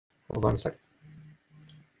Hold on a second.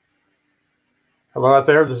 Hello out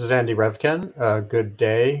there. This is Andy Revkin. Good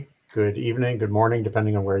day, good evening, good morning,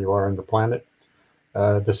 depending on where you are on the planet.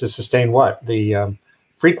 This is Sustain What, the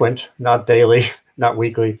frequent, not daily, not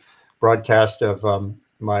weekly broadcast of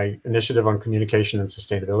my initiative on communication and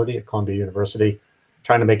sustainability at Columbia University,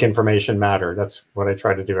 trying to make information matter. That's what I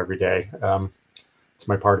try to do every day. It's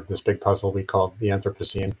my part of this big puzzle we call the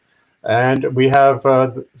Anthropocene. And we have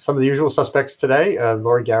some of the usual suspects today.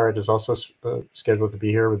 Laura Garrett is also scheduled to be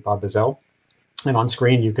here with Bob Bazell. And on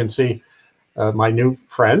screen, you can see my new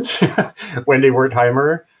friends, Wendy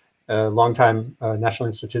Wertheimer, longtime National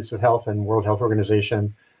Institutes of Health and World Health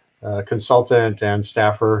Organization consultant and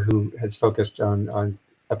staffer who has focused on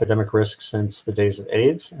epidemic risk since the days of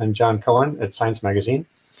AIDS, and John Cohen at Science Magazine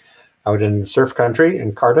out in surf country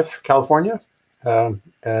in Cardiff, California.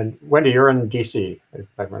 And Wendy, you're in DC, if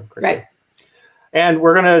I remember correctly. Right. And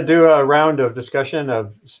we're going to do a round of discussion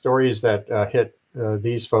of stories that hit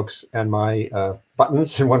these folks and my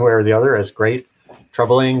buttons in one way or the other as great,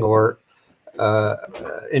 troubling, or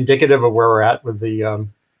indicative of where we're at with the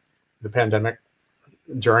pandemic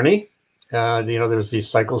journey. There's these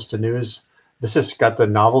cycles to news. This has got the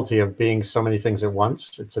novelty of being so many things at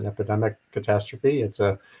once. It's an epidemic catastrophe. It's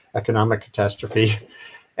an economic catastrophe.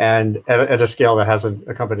 And at a scale that hasn't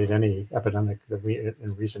accompanied any epidemic that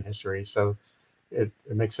in recent history. So it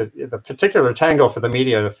makes it a particular tangle for the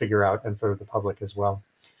media to figure out and for the public as well.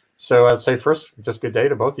 So I'd say first, just good day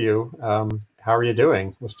to both of you. How are you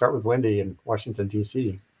doing? We'll start with Wendy in Washington,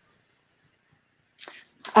 D.C.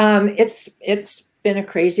 It's been a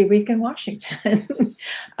crazy week in Washington.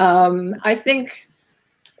 I think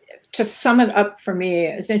to sum it up for me,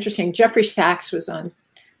 it's interesting. Jeffrey Sachs was on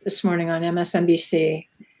this morning on MSNBC.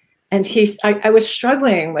 And I was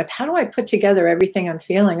struggling with how do I put together everything I'm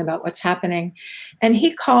feeling about what's happening. And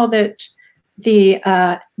he called it the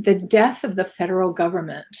death of the federal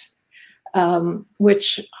government,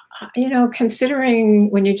 which,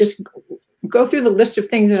 considering when you just go through the list of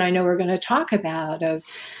things that I know we're going to talk about of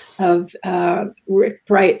Rick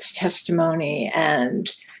Bright's testimony and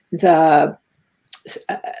the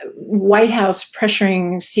White House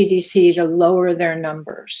pressuring CDC to lower their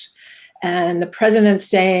numbers. And the president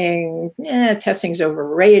saying, testing's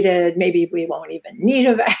overrated, maybe we won't even need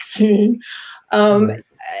a vaccine. Right.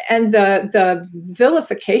 And the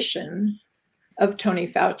vilification of Tony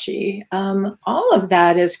Fauci, all of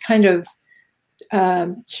that is kind of,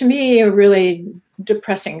 to me, a really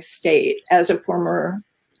depressing state as a former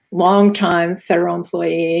longtime federal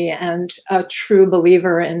employee and a true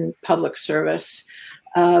believer in public service.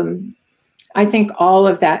 I think all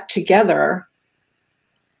of that together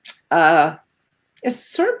it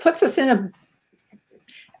sort of puts us in a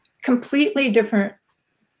completely different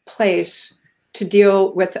place to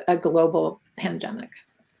deal with a global pandemic.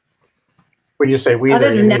 When you say we,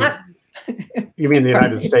 other than that, you mean the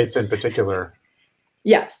United States in particular?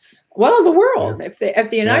 Yes. Well, the world. Yeah. If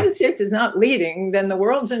the United States is not leading, then the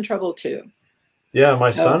world's in trouble too. Yeah,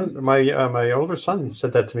 my son, my older son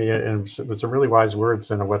said that to me, and it was some really wise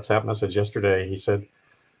words in a WhatsApp message yesterday. He said,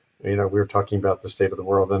 we were talking about the state of the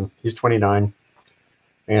world, and he's 29.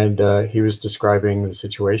 And he was describing the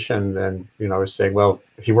situation, and I was saying, well,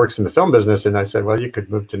 he works in the film business, and I said, well, you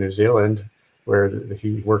could move to New Zealand, where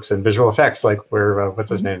he works in visual effects, like where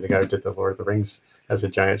what's his name, the guy who did the Lord of the Rings, has a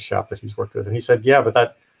giant shop that he's worked with, and he said, yeah,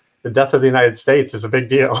 but the death of the United States is a big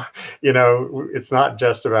deal. It's not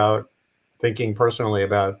just about thinking personally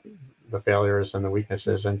about the failures and the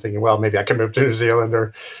weaknesses, and thinking, well, maybe I can move to New Zealand,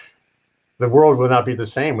 or the world will not be the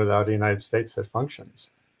same without a United States that functions.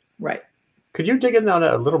 Right. Could you dig in on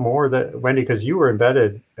it a little more, Wendy, because you were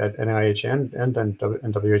embedded at NIH and then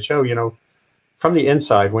WHO, from the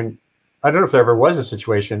inside, when, I don't know if there ever was a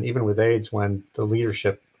situation, even with AIDS, when the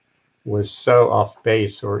leadership was so off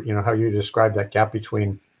base, or, how you describe that gap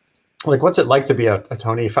between, like, what's it like to be a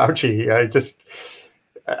Tony Fauci?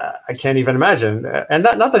 I can't even imagine. And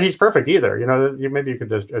not that he's perfect either, maybe you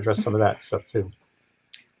could address some of that stuff too.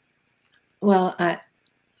 Well,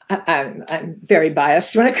 I'm very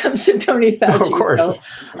biased when it comes to Tony Fauci. Of course.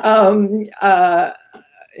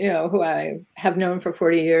 So, who I have known for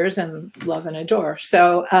 40 years and love and adore.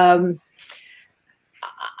 So to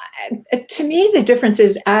me, the difference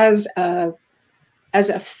is as a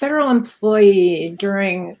federal employee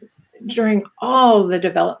during all the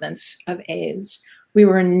developments of AIDS, we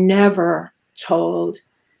were never told,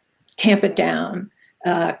 tamp it down.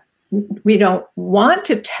 We don't want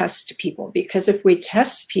to test people, because if we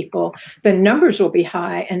test people, the numbers will be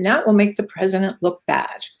high and that will make the president look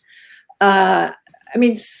bad.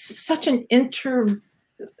 Such an the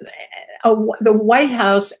White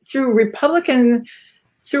House, through Republican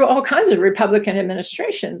through all kinds of Republican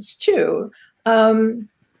administrations too. There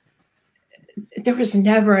was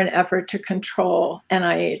never an effort to control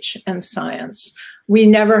NIH and science. We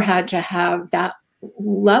never had to have that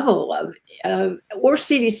level of, or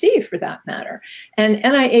CDC for that matter. And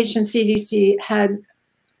NIH and CDC had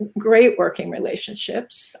great working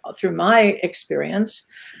relationships through my experience.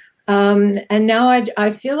 And now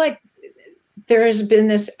I feel like there has been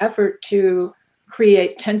this effort to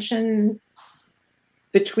create tension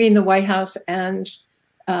between the White House and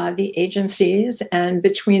the agencies, and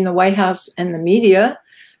between the White House and the media.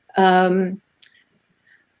 And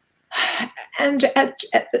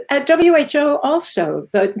at WHO also,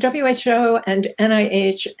 the WHO and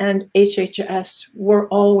NIH and HHS were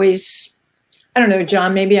always, I don't know,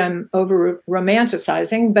 John, maybe I'm over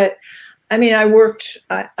romanticizing, but I mean, I worked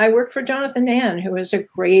for Jonathan Mann, who is a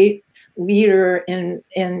great leader in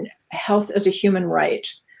health as a human right.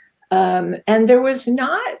 And there was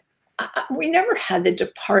not, we never had the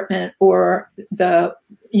department or the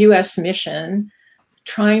US mission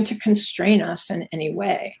trying to constrain us in any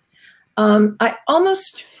way. I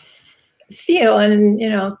almost feel, and you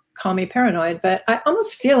know, call me paranoid, but I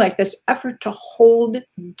almost feel like this effort to hold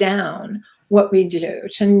down what we do,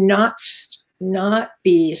 to not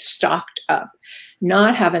be stocked up,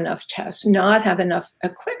 not have enough tests, not have enough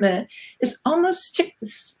equipment, is almost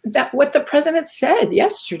that what the president said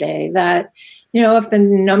yesterday, that, you know, if the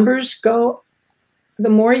numbers go, the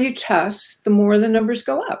more you test, the more the numbers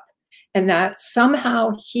go up. And that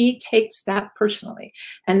somehow he takes that personally,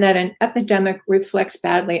 and that an epidemic reflects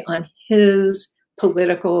badly on his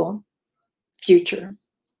political future.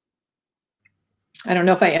 I don't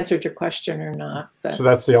know if I answered your question or not. But. So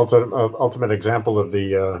that's the ultimate example of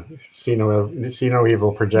the see no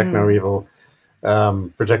evil, project no evil,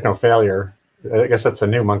 project no failure. I guess that's a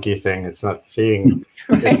new monkey thing. It's not seeing,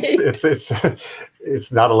 right.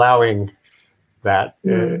 It's not allowing that.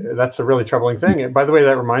 That's a really troubling thing. And by the way,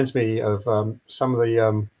 that reminds me of some of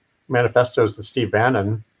the manifestos that Steve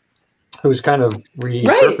Bannon, who's kind of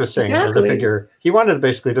resurfacing as a figure. He wanted to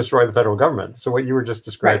basically destroy the federal government. So what you were just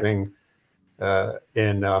describing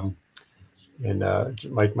in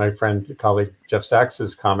my friend, colleague Jeff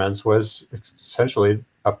Sachs's comments was essentially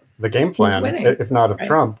the game plan, if not of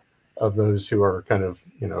Trump, of those who are kind of,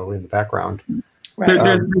 you know, in the background. Right.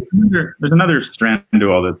 There's another strand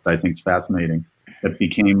to all this that I think is fascinating that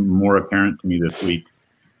became more apparent to me this week.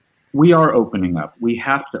 We are opening up. We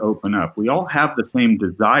have to open up. We all have the same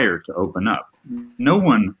desire to open up. No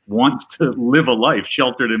one wants to live a life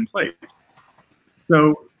sheltered in place.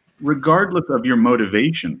 So regardless of your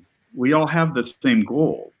motivation, we all have the same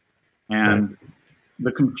goal. And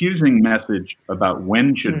the confusing message about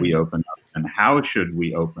when should we open up and how should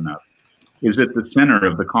we open up is at the center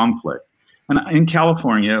of the conflict. And in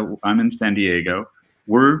California, I'm in San Diego,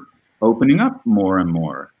 we're opening up more and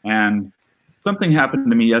more. And something happened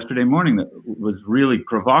to me yesterday morning that was really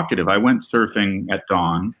provocative. I went surfing at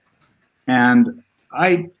dawn, and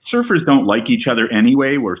surfers don't like each other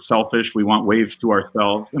anyway. We're selfish. We want waves to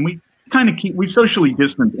ourselves, and we kind of we socially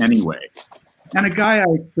distant anyway. And a guy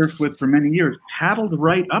I surfed with for many years paddled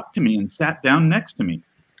right up to me and sat down next to me.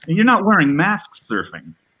 And you're not wearing masks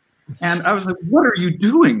surfing. And I was like, what are you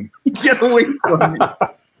doing? Get away from me.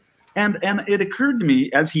 And it occurred to me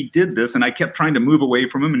as he did this, and I kept trying to move away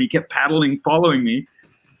from him, and he kept paddling, following me.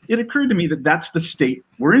 It occurred to me that that's the state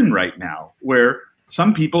we're in right now, where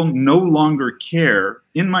some people no longer care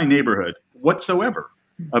in my neighborhood whatsoever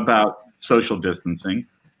about social distancing.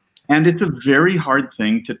 And it's a very hard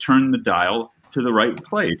thing to turn the dial to the right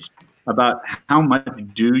place about how much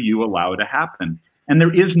do you allow to happen. And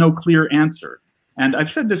there is no clear answer. And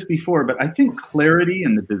I've said this before, but I think clarity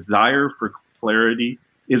and the desire for clarity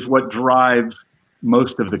is what drives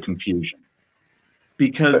most of the confusion.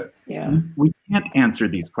 Because we can't answer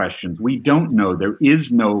these questions. We don't know. There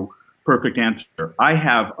is no perfect answer. I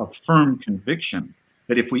have a firm conviction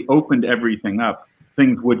that if we opened everything up,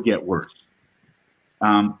 things would get worse.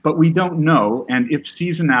 But we don't know. And if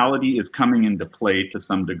seasonality is coming into play to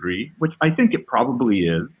some degree, which I think it probably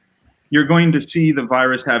is, you're going to see the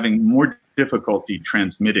virus having more difficulty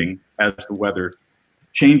transmitting as the weather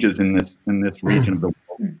changes in this region of the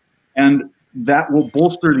world. And that will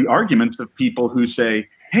bolster the arguments of people who say,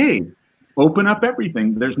 hey, open up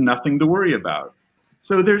everything. There's nothing to worry about.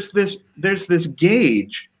 So there's this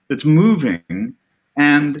gauge that's moving,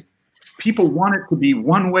 and people want it to be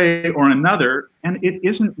one way or another, and it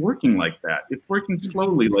isn't working like that. It's working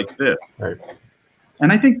slowly like this. Right.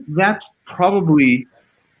 And I think that's probably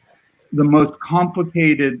the most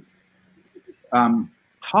complicated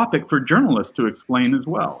topic for journalists to explain as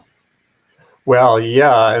well. Well,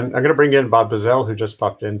 yeah, and I'm going to bring in Bob Bazell, who just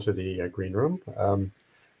popped into the green room.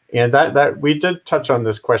 And that we did touch on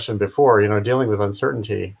this question before, dealing with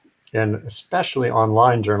uncertainty, and especially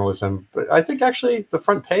online journalism. But I think actually the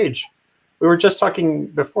front page, we were just talking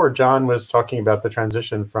before, John was talking about the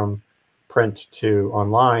transition from print to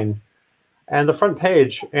online, and the front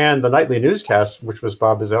page and the nightly newscast, which was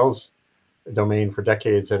Bob Bazell's domain for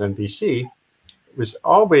decades at NBC, was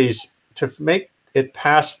always to make it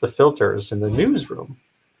past the filters in the newsroom.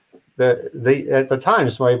 At the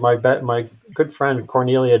Times, my good friend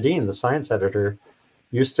Cornelia Dean, the science editor,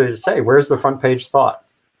 used to say, "Where's the front page thought?"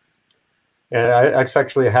 And it's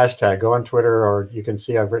actually a hashtag. Go on Twitter, or you can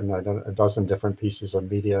see I've written a dozen different pieces on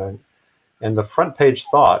media, and the front page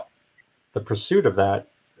thought, the pursuit of that,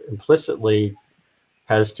 implicitly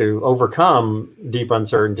has to overcome deep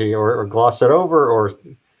uncertainty or gloss it over,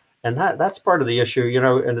 and that's part of the issue,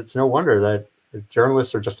 and it's no wonder that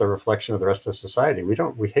journalists are just a reflection of the rest of society.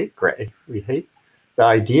 We hate gray. We hate the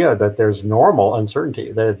idea that there's normal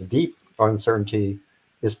uncertainty, that it's deep uncertainty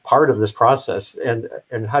is part of this process. And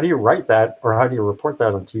how do you write that, or how do you report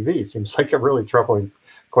that on TV? Seems like a really troubling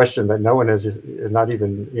question that no one has, not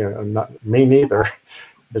even, not me neither,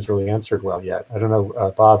 has really answered well yet. I don't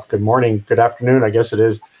know, Bob, good morning, good afternoon, I guess it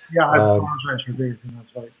is. Yeah, I apologize for being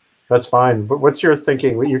that's right. That's fine. But what's your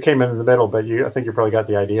thinking? You came in the middle, but I think you probably got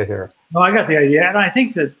the idea here. No, I got the idea. And I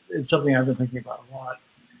think that it's something I've been thinking about a lot.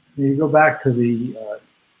 You go back to the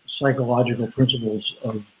psychological principles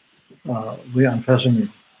of Leon Festinger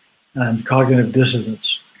and cognitive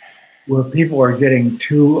dissonance, where people are getting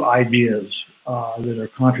two ideas that are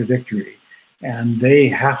contradictory, and they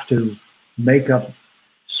have to make up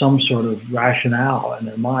some sort of rationale in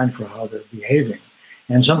their mind for how they're behaving.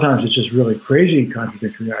 And sometimes it's just really crazy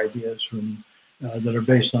contradictory ideas from that are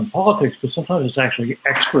based on politics, but sometimes it's actually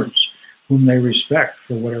experts whom they respect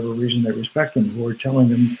for whatever reason they respect them, who are telling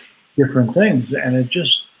them different things. And it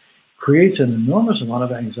just creates an enormous amount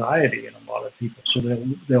of anxiety in a lot of people. So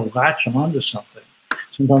they'll latch on to something.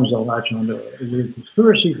 Sometimes they'll latch on to a weird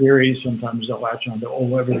conspiracy theory. Sometimes they'll latch on to,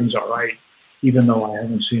 oh, everything's all right, even though I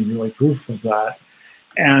haven't seen really proof of that.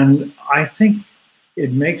 And I think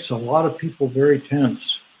it makes a lot of people very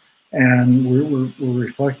tense, and we're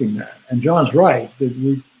reflecting that. And John's right,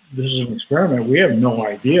 that this is an experiment. We have no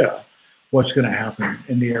idea what's going to happen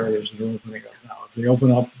in the areas that are opening up now. If they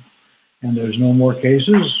open up and there's no more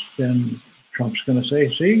cases, then Trump's going to say,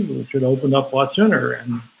 see, we should open up a lot sooner,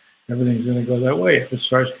 and everything's going to go that way. If it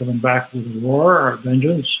starts coming back with a roar or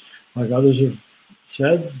vengeance, like others have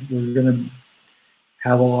said, we're going to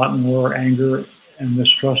have a lot more anger and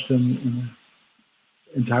mistrust in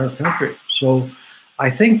the entire country. So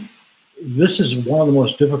I think this is one of the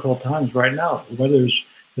most difficult times right now. The weather's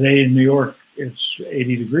today in New York, it's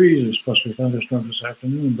 80 degrees. There's supposed to be thunderstorms this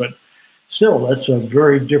afternoon, but still, that's a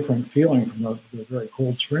very different feeling from the very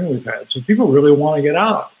cold spring we've had. So people really want to get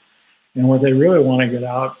out. And what they really want to get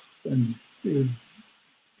out, and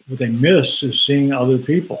what they miss, is seeing other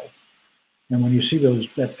people. And when you see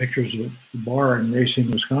that pictures of the bar in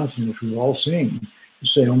Racine, Wisconsin, which we've all seen, you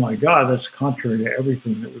say, oh my God, that's contrary to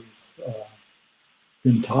everything that we've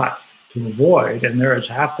been taught to avoid. And there it's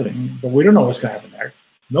happening, but we don't know what's going to happen there.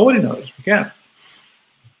 Nobody knows. We can't.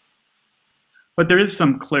 But there is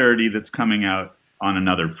some clarity that's coming out on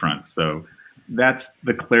another front. So that's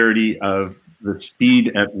the clarity of the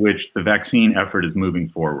speed at which the vaccine effort is moving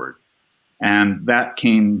forward. And that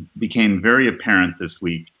became very apparent this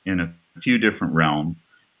week in a few different realms.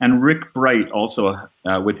 And Rick Bright also,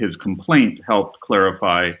 with his complaint, helped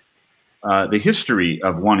clarify the history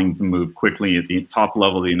of wanting to move quickly at the top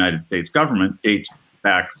level of the United States government dates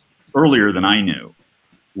back earlier than I knew,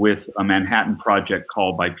 with a Manhattan Project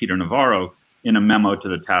called by Peter Navarro in a memo to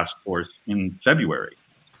the task force in February.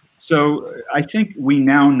 So I think we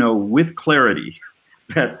now know with clarity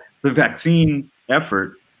that the vaccine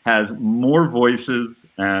effort has more voices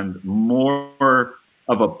and more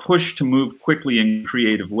of a push to move quickly in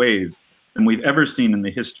creative ways than we've ever seen in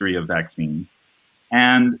the history of vaccines.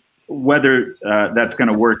 And whether that's going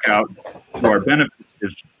to work out to our benefit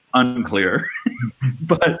is unclear.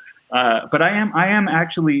 But I am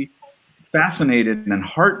actually fascinated and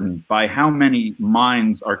heartened by how many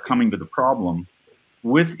minds are coming to the problem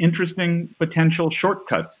with interesting potential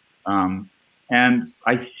shortcuts. And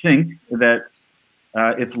I think that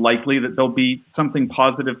it's likely that there'll be something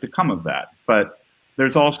positive to come of that. But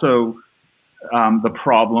there's also the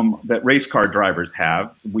problem that race car drivers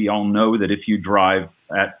have. We all know that if you drive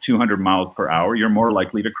at 200 miles per hour, you're more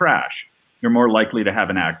likely to crash. You're more likely to have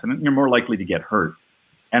an accident. You're more likely to get hurt.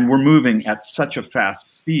 And we're moving at such a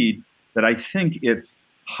fast speed that I think it's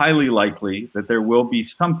highly likely that there will be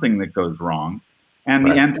something that goes wrong. And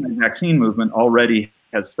the anti-vaccine movement already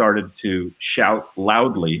has started to shout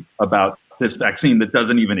loudly about this vaccine that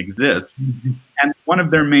doesn't even exist. And one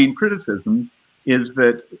of their main criticisms is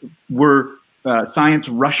that science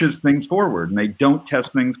rushes things forward and they don't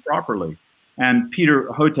test things properly. And Peter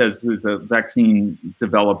Hotez, who's a vaccine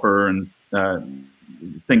developer and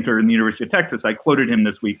thinker in the University of Texas, I quoted him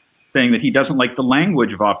this week saying that he doesn't like the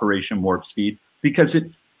language of Operation Warp Speed because it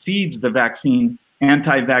feeds the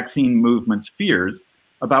anti-vaccine movement's fears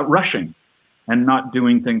about rushing and not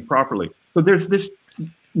doing things properly. So there's this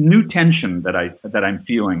new tension that I'm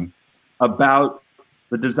feeling about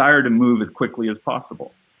the desire to move as quickly as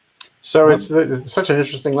possible. So it's such an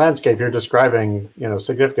interesting landscape. You're describing,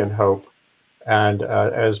 significant hope, and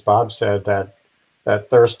as Bob said, that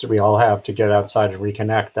thirst we all have to get outside and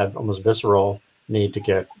reconnect, that almost visceral need to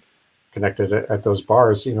get connected at those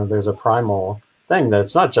bars. There's a primal thing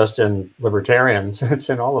that's not just in libertarians; it's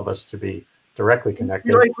in all of us to be directly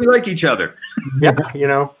connected. We like each other.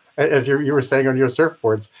 Yeah, as you were saying on your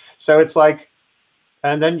surfboards. So it's like,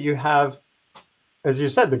 and then you have, as you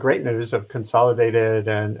said, the great news of consolidated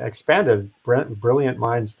and expanded, brilliant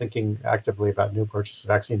minds thinking actively about new approaches to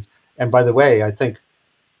vaccines. And by the way, I think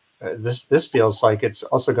this feels like it's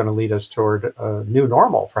also going to lead us toward a new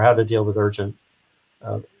normal for how to deal with urgent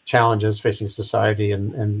challenges facing society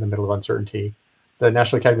in the middle of uncertainty. The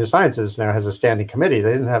National Academy of Sciences now has a standing committee.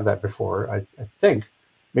 They didn't have that before, I think.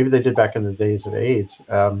 Maybe they did back in the days of AIDS.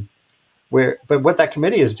 But what that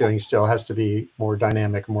committee is doing still has to be more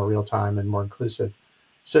dynamic, more real time, and more inclusive.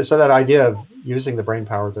 So that idea of using the brain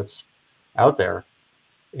power that's out there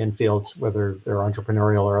in fields, whether they're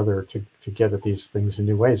entrepreneurial or other, to get at these things in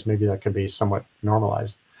new ways, maybe that could be somewhat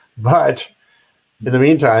normalized. But in the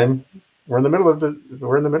meantime, we're in the middle of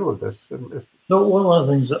this. So one of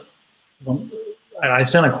the things that I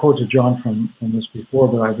sent a quote to John from this before,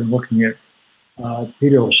 but I've been looking at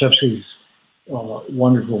Peter Olszewski's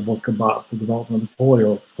wonderful book about the development of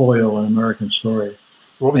polio, an American story.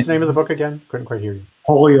 What was the name of the book again? Couldn't quite hear you.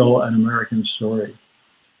 Polio, an American Story.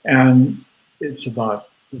 And it's about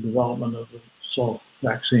the development of the Salk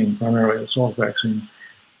vaccine, primarily the Salk vaccine.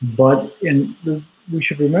 But we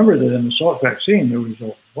should remember that in the Salk vaccine, there was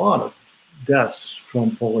a lot of deaths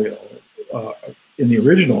from polio in the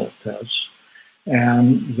original tests.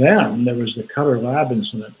 And then there was the Cutter Lab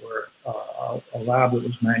incident where a lab that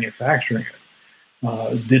was manufacturing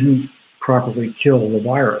it didn't properly kill the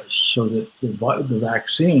virus, so that the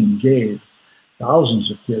vaccine gave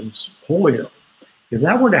thousands of kids polio. If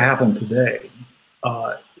that were to happen today,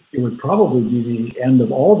 it would probably be the end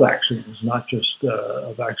of all vaccines, not just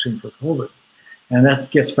a vaccine for COVID. And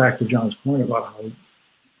that gets back to John's point about how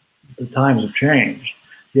the times have changed.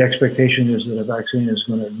 The expectation is that a vaccine is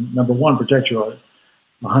going to, number one, protect you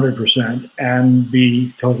 100% and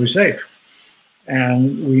be totally safe.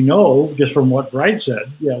 And we know just from what Bright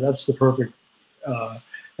said, yeah, that's the perfect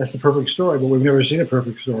story. But we've never seen a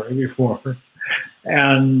perfect story before,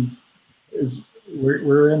 and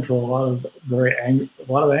we're in for a lot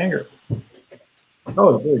of anger.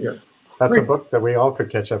 Oh, very good. That's a book that we all could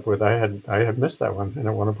catch up with. I had missed that one, and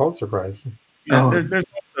it won a Pulitzer Prize. Yeah, there's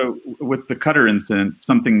also, with the Cutter incident,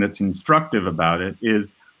 something that's instructive about it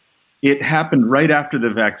is it happened right after the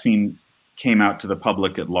vaccine came out to the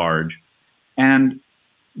public at large. And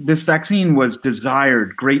this vaccine was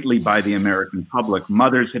desired greatly by the American public.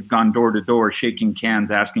 Mothers had gone door to door, shaking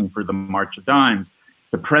cans, asking for the March of Dimes.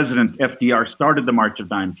 The president, FDR, started the March of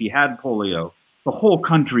Dimes. He had polio. The whole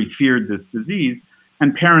country feared this disease,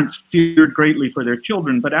 and parents feared greatly for their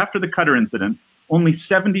children. But after the Cutter incident, only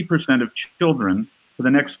 70% of children for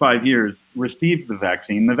the next 5 years received the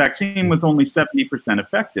vaccine. The vaccine was only 70%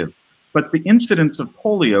 effective. But the incidence of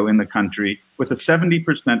polio in the country, with a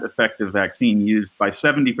 70% effective vaccine used by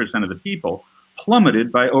 70% of the people,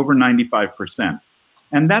 plummeted by over 95%.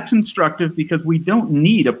 And that's instructive because we don't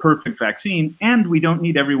need a perfect vaccine, and we don't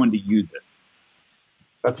need everyone to use it.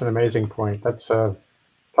 That's an amazing point. That's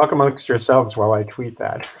talk amongst yourselves while I tweet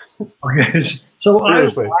that. Okay, so I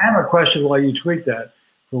have a question while you tweet that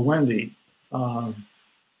for Wendy.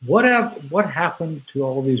 What happened to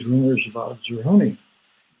all these rumors about Zerhouni?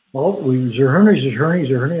 Well,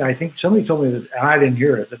 Zerhouni. I think somebody told me that, and I didn't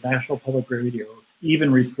hear it, that National Public Radio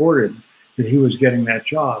even reported that he was getting that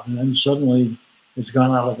job, and then suddenly it's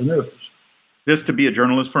gone out of the news. Just to be a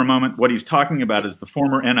journalist for a moment, what he's talking about is the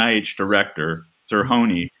former NIH director,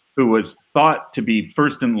 Zerhouni, who was thought to be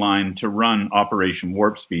first in line to run Operation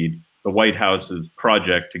Warp Speed, the White House's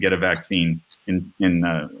project to get a vaccine in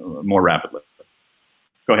more rapidly.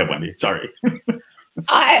 Go ahead, Wendy. Sorry.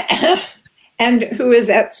 And who was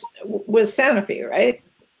Sanofi, right?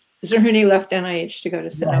 Zerhouni left NIH to go to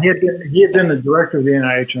Sanofi. He had been the director of the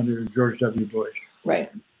NIH under George W. Bush.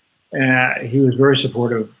 Right. And he was very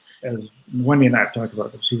supportive, as Wendy and I have talked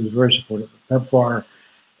about this. He was very supportive of PEPFAR,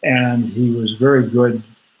 and he was very good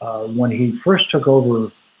when he first took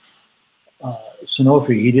over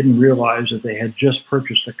Sanofi. He didn't realize that they had just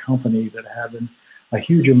purchased a company that had a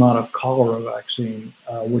huge amount of cholera vaccine,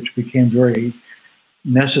 which became very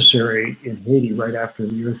necessary in Haiti right after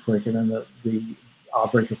the earthquake and then the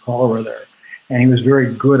outbreak of cholera there. And he was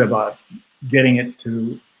very good about getting it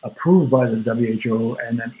to approved by the WHO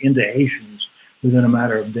and then into Haitians within a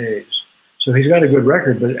matter of days. So he's got a good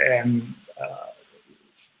record, but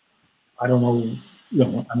I don't know, I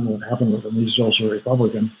don't know what happened with him. He's also a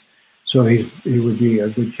Republican, so he would be a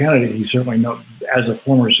good candidate. He certainly knows, as a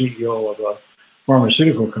former CEO of a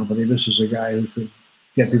pharmaceutical company, this is a guy who could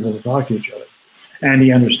get people to talk to each other, and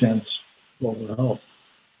he understands global health.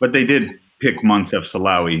 But they did pick Monsef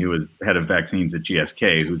Salawi, who was head of vaccines at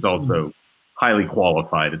GSK, who's also highly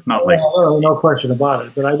qualified. It's not like no question about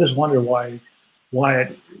it. But I just wonder why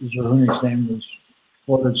Zerhouni's name was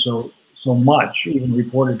quoted so much, even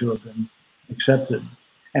reported to have been accepted.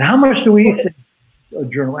 And how much do we think a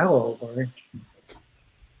journal? Hello, Larry.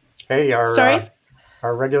 Hey,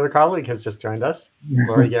 our regular colleague has just joined us,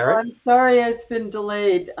 Lori Garrett. I'm sorry it's been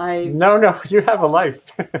delayed. No, you have a life.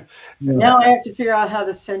 Now I have to figure out how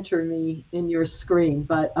to center me in your screen,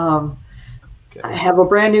 but I have a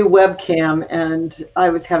brand new webcam and I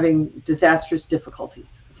was having disastrous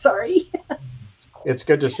difficulties. Sorry. It's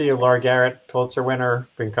good to see you, Laura Garrett, Pulitzer winner,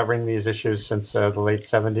 been covering these issues since the late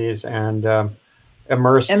 70s and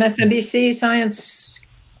immersed. MSNBC science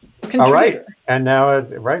contributor. All right. And now,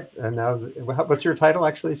 what's your title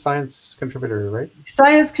actually? Science contributor, right?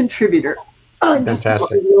 Science contributor.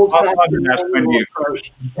 Fantastic. Bob asked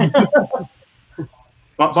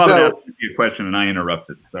you a question and I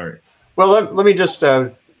interrupted. Sorry. Well, let me just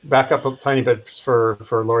back up a tiny bit for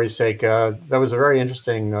Lori's sake. That was a very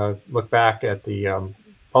interesting look back at the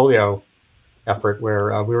polio effort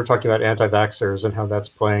where we were talking about anti-vaxxers and how that's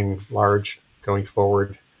playing large going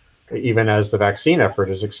forward, even as the vaccine effort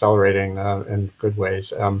is accelerating in good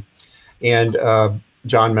ways. And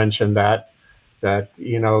John mentioned that this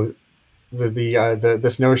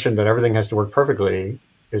notion that everything has to work perfectly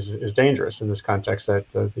is dangerous in this context, that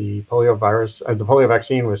the polio virus, the polio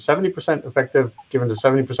vaccine was 70% effective given to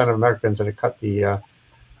 70% of Americans, and it cut the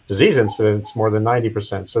disease incidence more than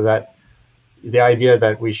 90%. So that the idea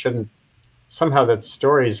that we shouldn't, somehow that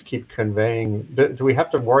stories keep conveying, do we have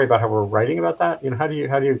to worry about how we're writing about that? How do you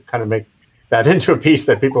kind of make that into a piece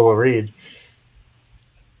that people will read?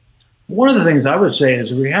 One of the things I would say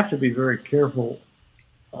is we have to be very careful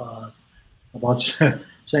about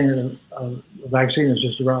saying that a vaccine is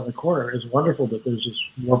just around the corner. It's wonderful that there's this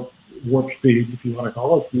warp speed, if you want to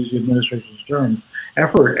call it, use the administration's term,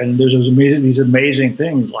 effort. And there's these amazing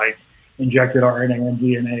things like injected RNA and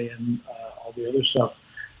DNA and all the other stuff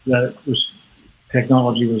that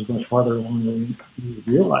technology was much farther along than we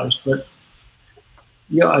realized. But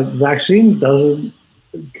a vaccine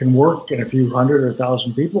can work in a few hundred or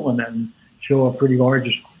 1,000 people and then show a pretty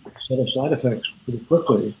large set of side effects pretty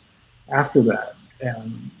quickly after that.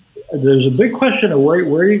 And there's a big question of where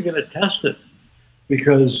are you going to test it?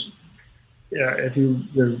 Because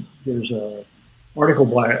there's a article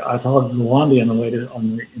by Atal Gawande in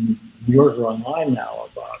New Yorker Online now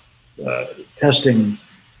about testing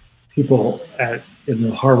people in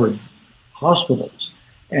the Harvard hospitals,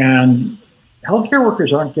 and healthcare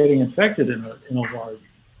workers aren't getting infected in a large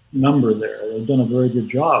number there. They've done a very good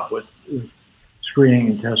job with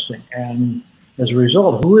screening and testing, and as a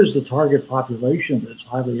result, who is the target population that's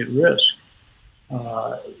highly at risk?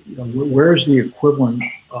 Where's the equivalent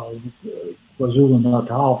of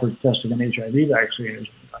KwaZulu-Natal for testing an HIV vaccine or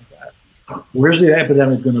something like that? Where's the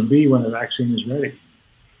epidemic going to be when the vaccine is ready?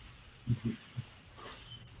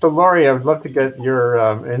 So, Laurie, I would love to get your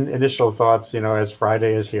initial thoughts, as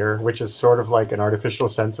Friday is here, which is sort of like an artificial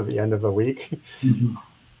sense of the end of the week. Mm-hmm.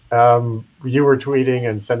 You were tweeting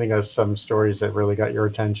and sending us some stories that really got your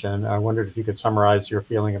attention. I wondered if you could summarize your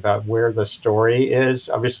feeling about where the story is.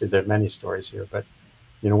 Obviously, there are many stories here, but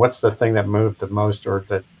what's the thing that moved the most or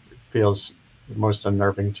that feels most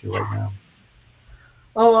unnerving to you right now?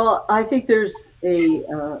 Oh, well, I think there's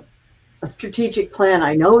a strategic plan.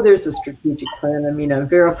 I know there's a strategic plan. I mean, I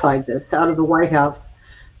verified this out of the White House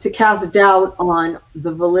to cast doubt on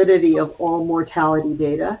the validity of all mortality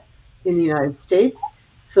data in the United States,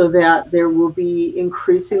 so that there will be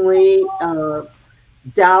increasingly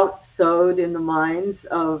doubt sowed in the minds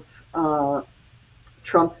of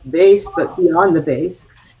Trump's base, but beyond the base,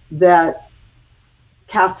 that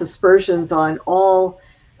casts aspersions on all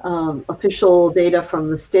official data from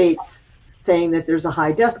the states saying that there's a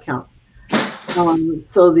high death count.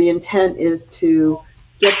 So the intent is to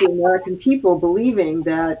get the American people believing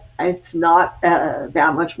that it's not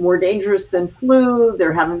that much more dangerous than flu.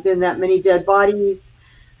 There haven't been that many dead bodies.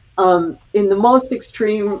 In the most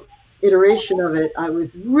extreme iteration of it, I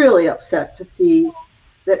was really upset to see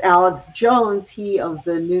that Alex Jones, he of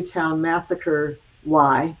the Newtown massacre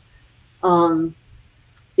lie,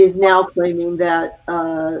 is now claiming that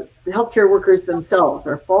the healthcare workers themselves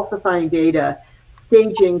are falsifying data,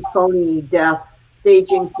 staging phony deaths,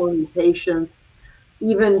 staging phony patients,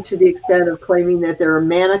 even to the extent of claiming that there are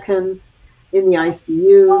mannequins in the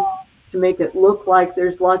ICUs to make it look like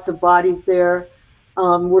there's lots of bodies there.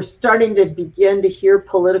 We're starting to begin to hear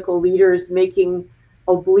political leaders making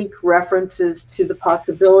oblique references to the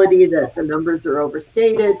possibility that the numbers are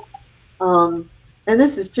overstated. And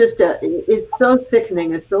this is just it's so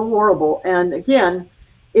sickening, it's so horrible. And again,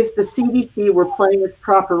 if the CDC were playing its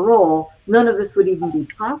proper role, none of this would even be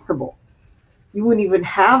possible. You wouldn't even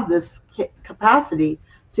have this capacity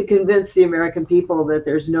to convince the American people that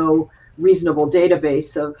there's no reasonable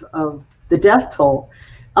database of the death toll.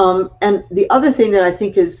 And the other thing that I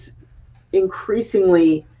think is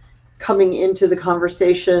increasingly coming into the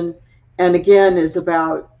conversation, and again is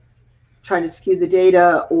about trying to skew the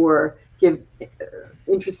data or give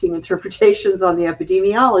interesting interpretations on the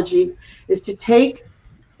epidemiology, is to take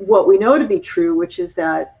what we know to be true, which is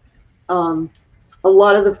that a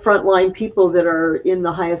lot of the frontline people that are in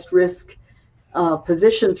the highest risk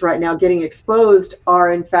positions right now getting exposed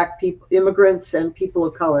are in fact immigrants and people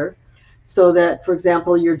of color. So that, for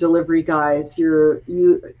example, your delivery guys, your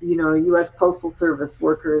U.S. Postal Service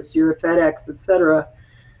workers, your FedEx, etc.,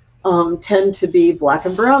 tend to be Black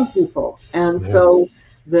and brown people, and so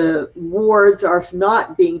the wards are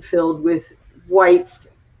not being filled with whites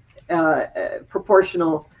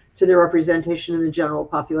proportional to their representation in the general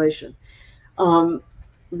population. And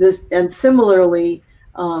similarly,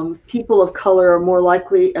 people of color are more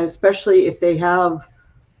likely, especially if they have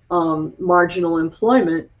marginal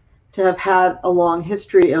employment, to have had a long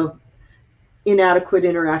history of inadequate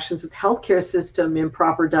interactions with healthcare system,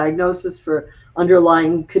 improper diagnosis for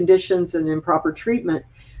underlying conditions, and improper treatment.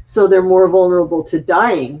 So they're more vulnerable to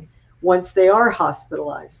dying once they are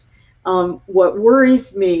hospitalized. What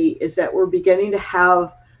worries me is that we're beginning to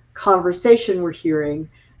have conversation we're hearing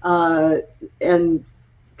and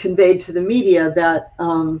conveyed to the media that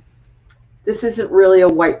this isn't really a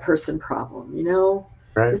white person problem, you know?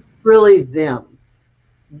 Right. It's really them.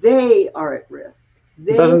 They are at risk.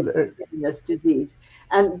 They are getting this disease.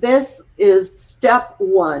 And this is step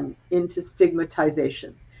one into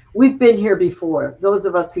stigmatization. We've been here before, those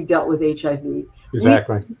of us who dealt with HIV.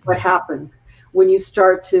 Exactly. What happens when you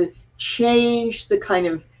start to change the kind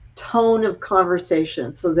of tone of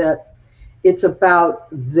conversation so that it's about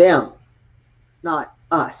them, not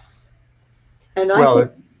us. And I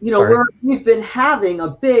think, you know, we've been having a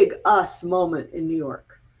big us moment in New York.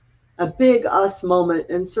 A big us moment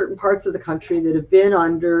in certain parts of the country that have been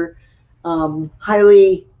under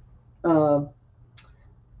highly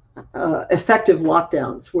effective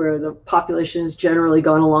lockdowns where the population has generally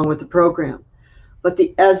gone along with the program. But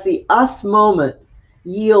as the us moment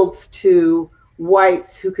yields to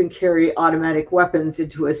whites who can carry automatic weapons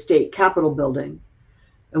into a state capitol building,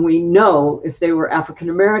 and we know if they were African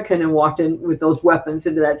American and walked in with those weapons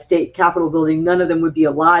into that state capitol building, none of them would be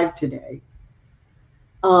alive today.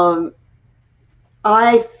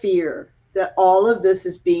 I fear that all of this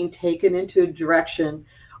is being taken into a direction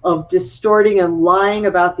of distorting and lying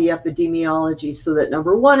about the epidemiology so that,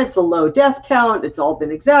 number one, it's a low death count, it's all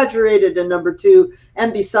been exaggerated, and number two,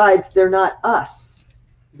 and besides, they're not us,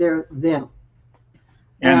 they're them.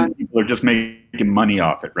 And people are just making money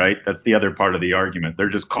off it, right? That's the other part of the argument. They're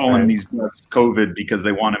just calling these COVID because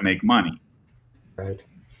they want to make money. Right.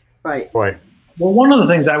 Right. Boy. Well, one of the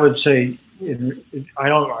things I would say, I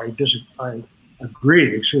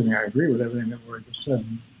agree with everything that Roy just said,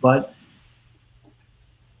 but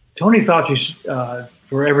Tony Fauci,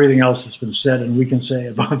 for everything else that's been said and we can say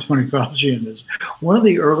about Tony Fauci and this, one of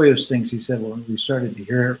the earliest things he said when we started to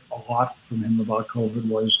hear a lot from him about COVID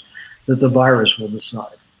was that the virus will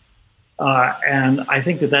decide. And I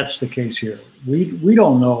think that that's the case here. We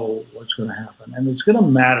don't know what's going to happen. And it's going to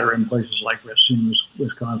matter in places like Racine,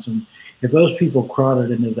 Wisconsin. If those people crowded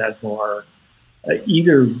into that bar,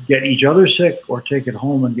 either get each other sick or take it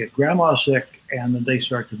home and get grandma sick, and then they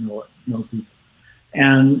start to know people.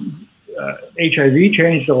 And HIV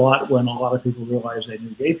changed a lot when a lot of people realized they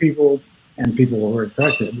knew gay people and people were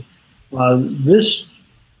infected. This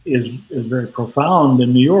is very profound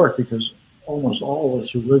in New York because almost all of us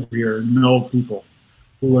who live here know people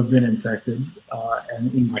who have been infected,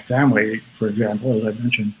 and in my family, for example, as I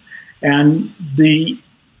mentioned. And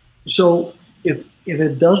so if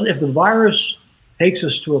the virus takes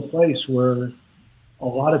us to a place where a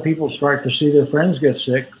lot of people start to see their friends get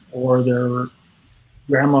sick or their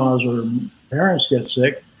grandmas or parents get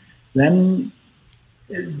sick, then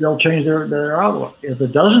they'll change their outlook. If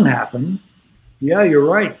it doesn't happen, yeah, you're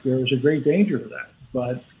right. There's a great danger of that.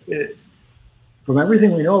 But from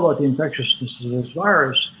everything we know about the infectiousness of this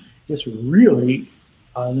virus, it's really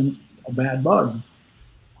a bad bug.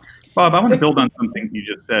 Bob, I want to build on something you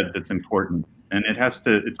just said that's important, and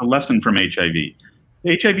it's a lesson from HIV.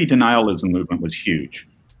 The HIV denialism movement was huge,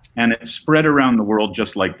 and it spread around the world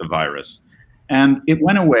just like the virus. And it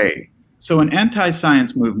went away. So an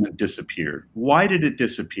anti-science movement disappeared. Why did it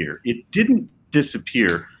disappear? It didn't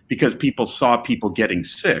disappear because people saw people getting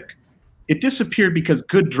sick. It disappeared because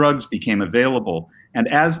good drugs became available. And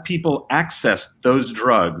as people accessed those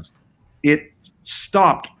drugs, it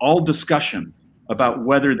stopped all discussion about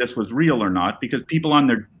whether this was real or not, because people on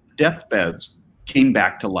their deathbeds came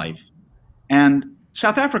back to life. And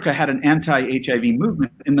South Africa had an anti-HIV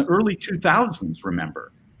movement in the early 2000s,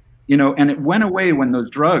 remember? And it went away when those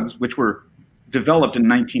drugs, which were developed in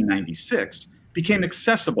 1996, became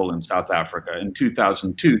accessible in South Africa in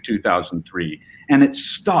 2002, 2003. And it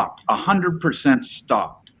stopped, 100%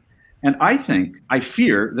 stopped. And I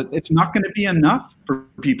fear that it's not going to be enough for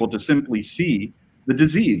people to simply see the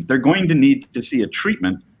disease. They're going to need to see a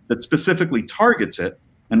treatment that specifically targets it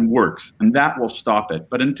and works, and that will stop it.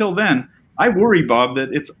 But until then, I worry, Bob,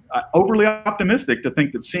 that it's overly optimistic to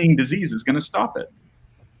think that seeing disease is going to stop it.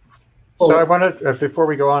 So I want to, before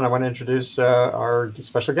we go on, I want to introduce our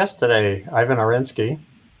special guest today, Ivan Arensky,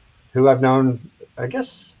 who I've known, I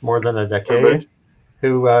guess, more than a decade,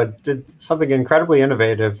 who did something incredibly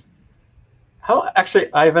innovative.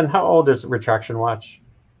 Ivan, how old is Retraction Watch?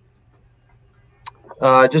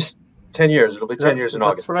 Just 10 years. It'll be 10 years in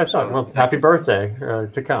August. That's what I thought. Well, happy birthday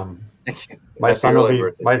to come. Thank you. My son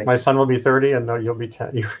will be 30, and you'll be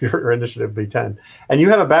 10. Your initiative will be 10. And you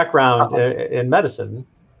have a background in medicine,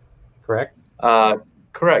 correct?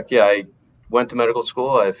 Correct. Yeah, I went to medical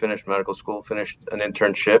school. I finished medical school, finished an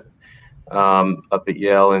internship up at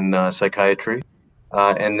Yale in psychiatry,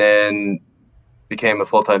 and then became a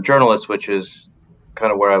full-time journalist, which is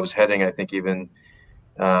kind of where I was heading, I think, even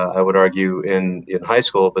I would argue in high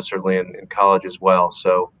school, but certainly in college as well.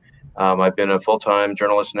 So I've been a full-time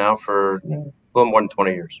journalist now for a little more than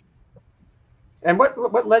 20 years. And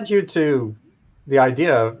what led you to the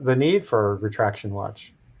idea of the need for Retraction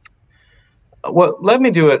Watch? What led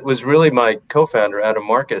me to it was really my co-founder, Adam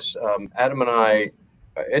Marcus. Adam and I,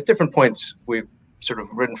 at different points, we've sort of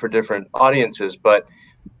written for different audiences, but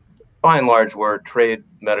by and large, we're trade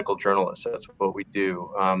medical journalists. That's what we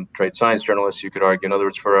do. Trade science journalists, you could argue. In other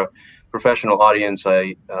words, for a professional audience,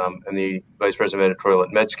 I am the vice president of editorial at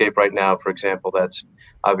Medscape right now, for example. That's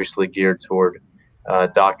obviously geared toward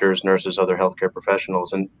doctors, nurses, other healthcare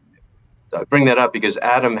professionals. And I bring that up because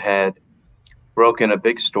Adam had broken a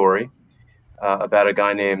big story about a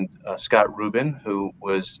guy named Scott Rubin, who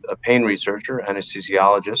was a pain researcher,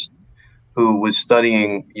 anesthesiologist, who was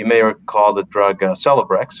studying, you may recall the drug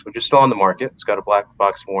Celebrex, which is still on the market. It's got a black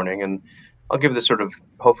box warning. And I'll give this sort of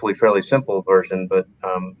hopefully fairly simple version, but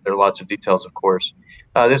there are lots of details, of course.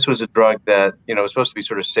 This was a drug that, was supposed to be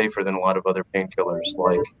sort of safer than a lot of other painkillers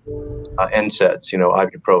like NSAIDs,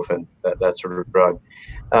 ibuprofen, that sort of drug.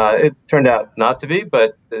 It turned out not to be,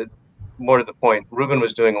 but more to the point, Rubin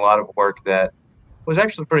was doing a lot of work that was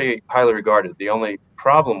actually pretty highly regarded. The only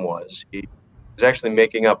problem was he was actually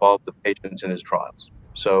making up all of the patients in his trials.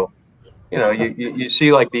 So, you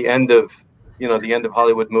see like the end of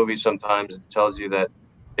Hollywood movies sometimes. It tells you that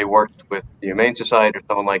they worked with the Humane Society or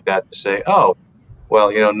someone like that to say, oh,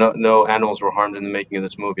 well, no animals were harmed in the making of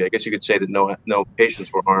this movie. I guess you could say that no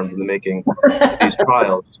patients were harmed in the making of these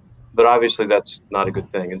trials, but obviously that's not a good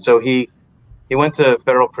thing. And so he went to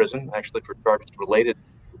federal prison, actually, for charges related,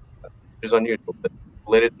 which is unusual, but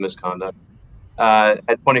related to misconduct.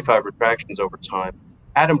 Had 25 retractions over time.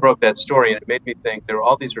 Adam broke that story, and it made me think there are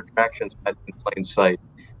all these retractions in plain sight.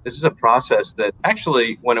 This is a process that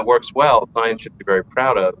actually, when it works well, science should be very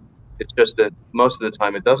proud of. It's just that most of the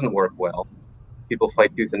time it doesn't work well. People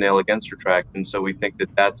fight tooth and nail against retraction, so we think that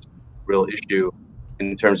that's a real issue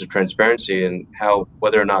in terms of transparency and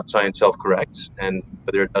whether or not science self-corrects and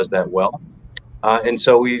whether it does that well. And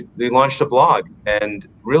so we launched a blog and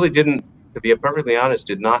really didn't, to be perfectly honest,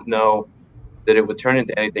 did not know that it would turn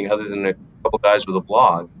into anything other than a couple guys with a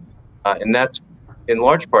blog. And that's in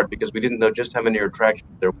large part because we didn't know just how many retractions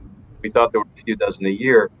there were. We thought there were a few dozen a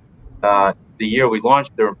year. The the year we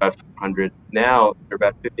launched, there were about 400. Now there are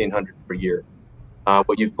about 1,500 per year.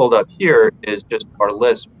 What you've pulled up here is just our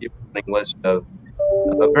list, the running list of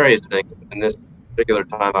various things. In this particular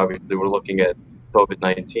time, obviously, we're looking at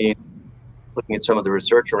COVID-19, looking at some of the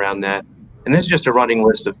research around that. And this is just a running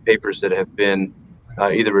list of papers that have been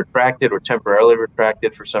either retracted or temporarily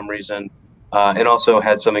retracted for some reason, and also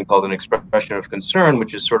had something called an expression of concern,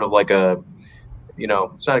 which is sort of like a,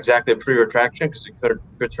 it's not exactly a pre-retraction because it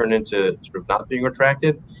could turn into sort of not being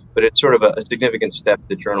retracted, but it's sort of a significant step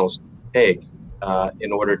that journals take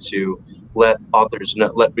in order to let authors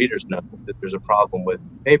know, let readers know that there's a problem with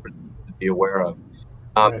papers to be aware of.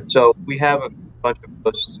 Right. So we have a bunch of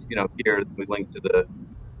posts, here. We link to the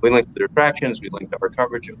retractions. We link to our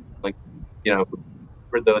coverage. We link,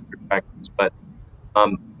 for those retractions. But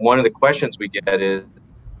one of the questions we get is,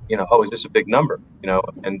 oh, is this a big number?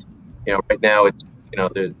 And right now it's,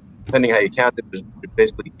 depending how you count it, there's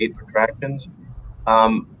basically 8 retractions.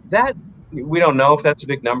 That we don't know if that's a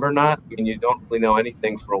big number or not. I mean, you don't really know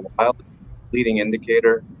anything for a while. Leading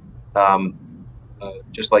indicator,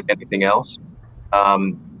 just like anything else,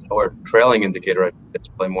 or trailing indicator, it's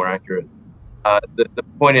probably more accurate. The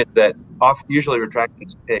point is that usually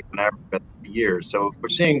retractions take an average of 3 years. So if we're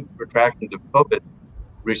seeing retractions of COVID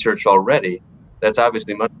research already, that's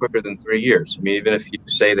obviously much quicker than 3 years. I mean, even if you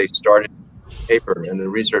say they started paper and the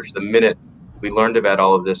research the minute we learned about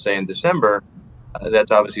all of this, say in December,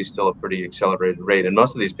 that's obviously still a pretty accelerated rate. And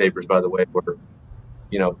most of these papers, by the way, were,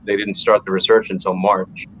 they didn't start the research until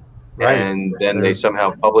March. Right. And then they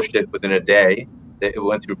somehow published it within a day. It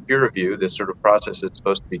went through peer review, this sort of process that's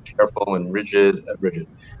supposed to be careful and rigid,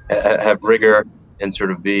 have rigor, and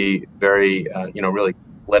sort of be very, really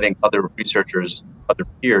letting other researchers, other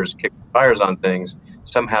peers kick the tires on things.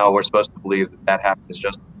 Somehow we're supposed to believe that happens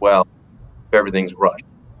just as well if everything's rushed,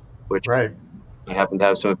 which I happen to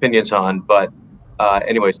have some opinions on. But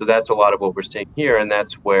anyway, so that's a lot of what we're seeing here. And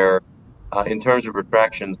that's where, in terms of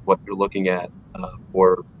retractions, what you're looking at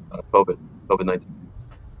for COVID-19.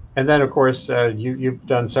 And then, of course, you've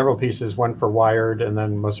done several pieces, one for Wired, and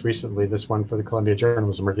then most recently this one for the Columbia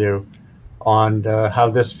Journalism Review, on how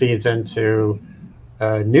this feeds into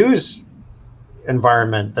a news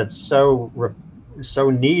environment that's so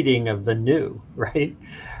needing of the new, right?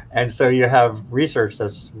 And so you have research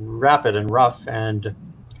that's rapid and rough and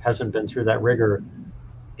hasn't been through that rigor,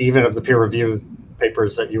 even of the peer review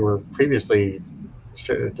papers that you were previously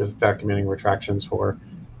just documenting retractions for.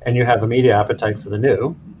 And you have a media appetite for the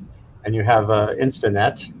new. And you have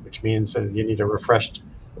Instanet, which means that you need a refreshed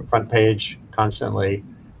front page constantly.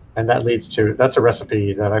 And that leads to, that's a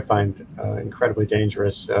recipe that I find incredibly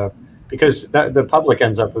dangerous because the public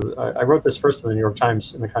ends up with, I wrote this first in the New York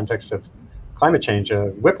Times in the context of climate change, a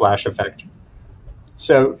whiplash effect.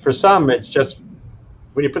 So for some, it's just,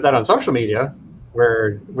 when you put that on social media,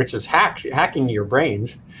 which is hacking your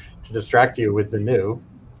brains to distract you with the new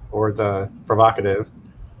or the provocative,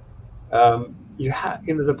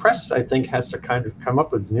 the press, I think, has to kind of come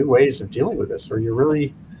up with new ways of dealing with this, or you're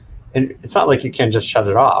really, and it's not like you can just shut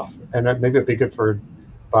it off. And maybe it'd be good for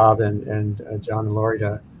Bob and John and Lori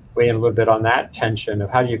to weigh in a little bit on that tension of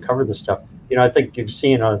how do you cover this stuff. I think you've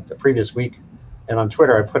seen the previous week, and on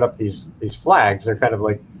Twitter, I put up these flags. They're kind of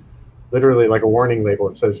like, literally like a warning label.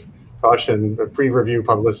 It says, caution, pre-review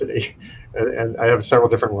publicity. And I have several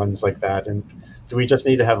different ones like that. And do we just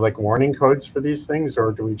need to have like warning codes for these things,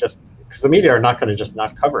 or do we just, because the media are not going to just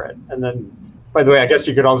not cover it? And then, by the way, I guess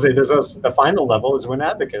you could also say the final level is when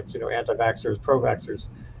advocates, anti-vaxxers, pro-vaxxers,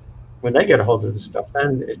 when they get a hold of this stuff,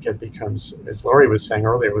 then it becomes, as Lori was saying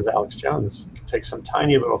earlier with Alex Jones, it can take some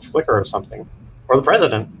tiny little flicker of something, or the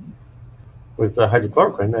president with the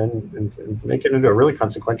hydrochloroquine, and make it into a really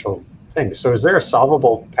consequential thing. So is there a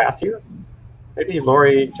solvable path here? Maybe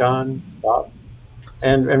Lori, John, Bob,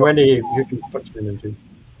 and Wendy, you can put them into.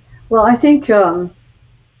 Well, I think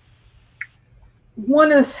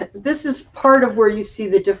this is part of where you see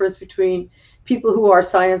the difference between people who are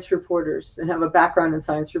science reporters and have a background in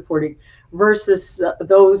science reporting versus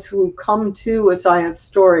those who come to a science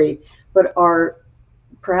story but are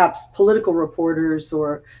perhaps political reporters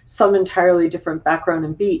or some entirely different background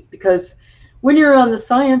and beat. Because when you're on the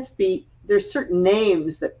science beat, there's certain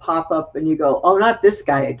names that pop up and you go, oh, not this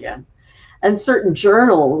guy again. And certain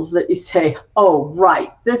journals that you say, oh,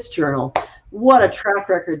 right, this journal, what a track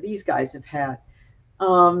record these guys have had.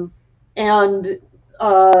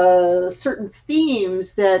 Certain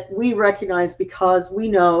themes that we recognize because we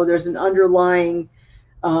know there's an underlying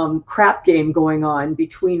crap game going on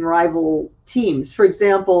between rival teams. For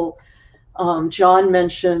example, John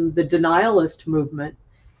mentioned the denialist movement,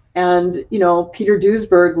 and Peter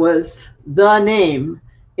Duesberg was the name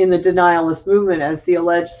in the denialist movement as the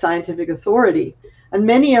alleged scientific authority. And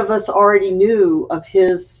many of us already knew of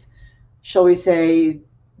his, shall we say,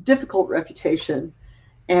 difficult reputation,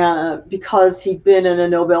 because he'd been in a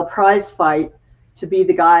Nobel Prize fight to be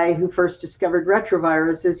the guy who first discovered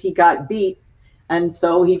retroviruses. He got beat, and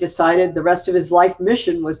so he decided the rest of his life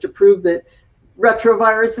mission was to prove that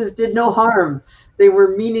retroviruses did no harm. They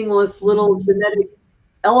were meaningless little genetic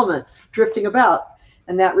elements drifting about,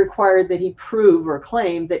 and that required that he prove or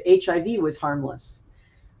claim that HIV was harmless.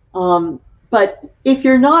 But if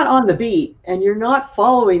you're not on the beat and you're not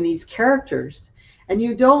following these characters, and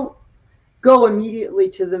you don't go immediately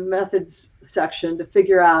to the methods section to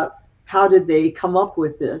figure out how did they come up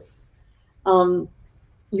with this,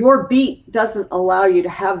 your beat doesn't allow you to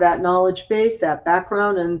have that knowledge base, that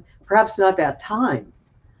background, and perhaps not that time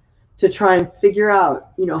to try and figure out,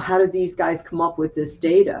 you know, how did these guys come up with this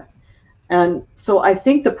data? And so I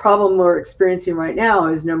think the problem we're experiencing right now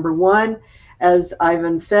is, number one, as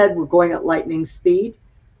Ivan said, we're going at lightning speed.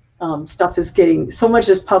 Stuff is getting, so much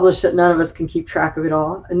is published that none of us can keep track of it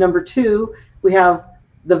all. And number two, we have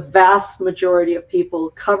the vast majority of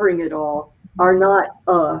people covering it all are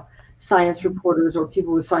not science reporters or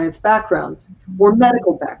people with science backgrounds or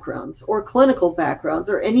medical backgrounds or clinical backgrounds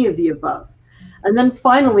or any of the above. And then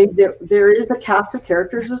finally, there is a cast of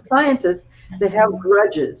characters of scientists that have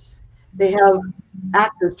grudges. They have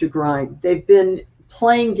access to grind. They've been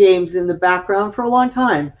playing games in the background for a long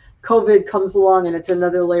time. COVID comes along and it's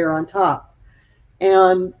another layer on top.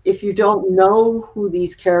 And if you don't know who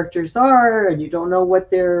these characters are and you don't know what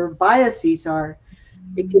their biases are,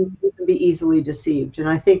 you can be easily deceived. And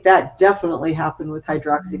I think that definitely happened with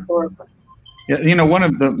hydroxychloroquine. Yeah, you know, one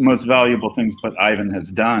of the most valuable things that Ivan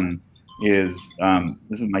has done is,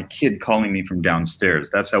 this is my kid calling me from downstairs.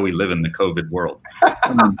 That's how we live in the COVID world.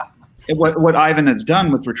 What Ivan has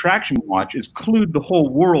done with Retraction Watch is clued the whole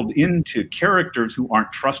world into characters who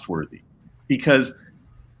aren't trustworthy, because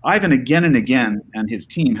Ivan again and again and his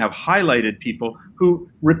team have highlighted people who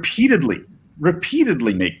repeatedly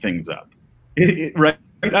make things up. Right,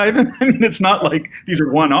 Ivan? I mean, it's not like these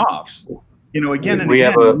are one-offs. You know, again and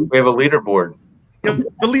again. We have a leaderboard. You know,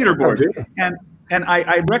 the leaderboard. And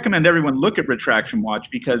I recommend everyone look at Retraction Watch,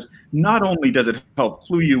 because not only does it help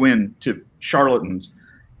clue you in to charlatans,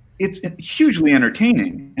 it's hugely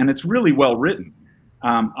entertaining and it's really well written.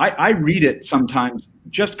 I read it sometimes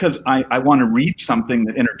just because I want to read something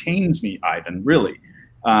that entertains me, Ivan, really.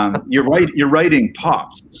 Your writing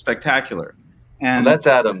pops, spectacular. And well, that's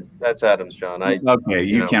Adam. That's Adam's, John. Okay,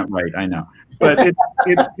 you can't write, I know. But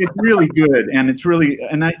it's really good, and it's really,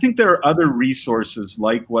 and I think there are other resources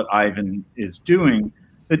like what Ivan is doing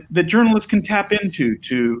that journalists can tap into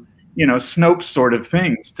to, you know, Snopes sort of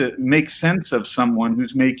things to make sense of someone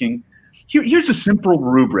who's making. Here's a simple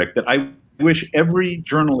rubric that I wish every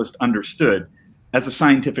journalist understood as a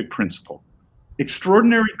scientific principle.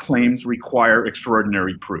 Extraordinary claims require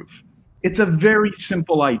extraordinary proof. It's a very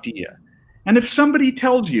simple idea. And if somebody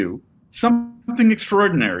tells you something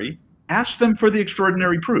extraordinary, ask them for the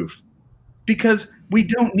extraordinary proof, because we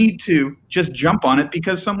don't need to just jump on it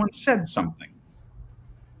because someone said something.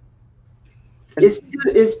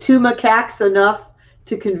 Is two macaques enough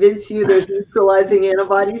to convince you there's neutralizing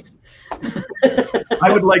antibodies? I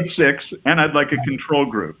would like 6, and I'd like a control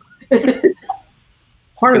group.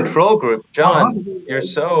 Control group, John. You're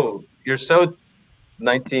so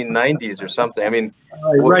 1990s or something. I mean,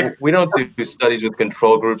 right. we don't do studies with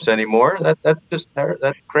control groups anymore. That's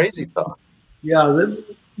crazy talk. Yeah,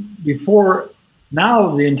 before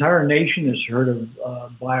now, the entire nation has heard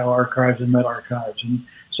of bioarchives and medarchives,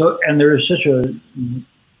 and there is such a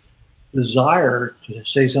desire to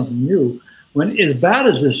say something new. When, as bad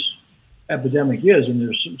as this epidemic is, and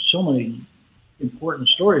there's so many important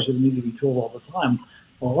stories that need to be told all the time,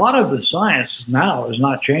 a lot of the science now is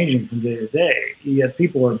not changing from day to day, yet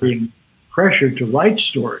people are being pressured to write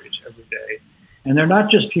stories every day. And they're not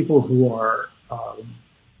just people who are,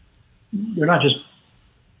 they're not just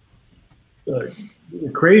the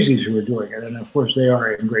crazies who are doing it, and of course they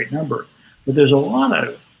are in great number, but there's a lot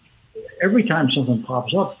of, every time something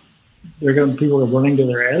pops up, people are running to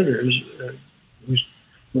their editors,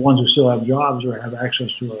 the ones who still have jobs or have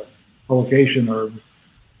access to a publication or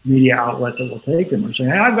media outlet that will take them, and saying,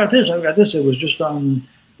 hey, I've got this, it was just on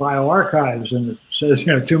bioarchives, and it says, you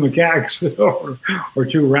know, 2 macaques or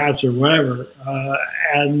 2 rats or whatever.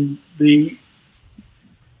 And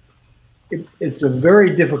it's a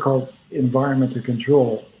very difficult environment to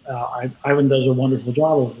control. Ivan does a wonderful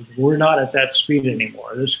job of it. We're not at that speed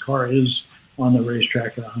anymore. This car is on the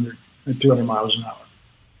racetrack at 200 miles an hour,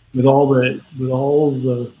 with all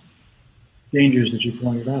the dangers that you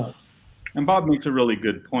pointed out. And Bob makes a really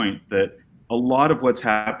good point that a lot of what's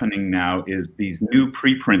happening now is these new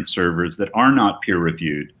preprint servers that are not peer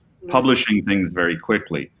reviewed, publishing things very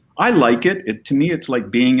quickly. I like it. To me, it's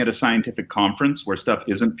like being at a scientific conference where stuff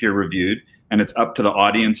isn't peer reviewed, and it's up to the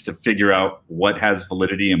audience to figure out what has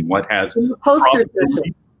validity and what has poster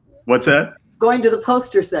session. What's that? Going to the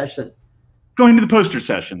poster session. Going to the poster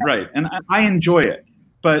session, right. And I enjoy it.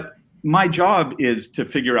 But my job is to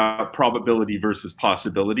figure out probability versus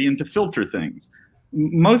possibility and to filter things.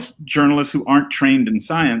 Most journalists who aren't trained in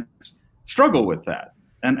science struggle with that.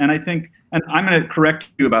 And I think, and I'm going to correct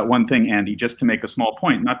you about one thing, Andy, just to make a small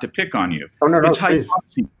point, not to pick on you. Oh, no, it's please.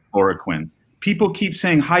 hydroxychloroquine. People keep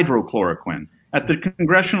saying hydrochloroquine. At the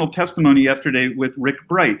congressional testimony yesterday with Rick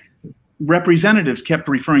Bright, representatives kept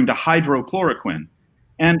referring to hydrochloroquine.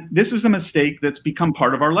 And this is a mistake that's become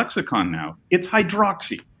part of our lexicon now. It's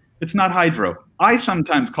hydroxy. It's not hydro. I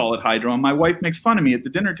sometimes call it hydro, and my wife makes fun of me at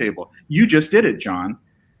the dinner table. You just did it, John.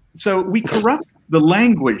 So we corrupt the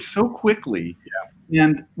language so quickly,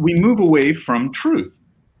 and we move away from truth.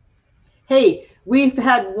 Hey, we've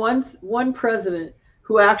had one president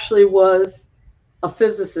who actually was a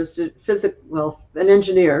physicist, an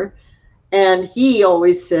engineer, and he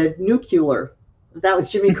always said nuclear. That was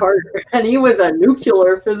Jimmy Carter, and he was a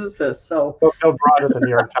nuclear physicist. So Bill Broad at the New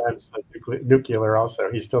York Times said nuclear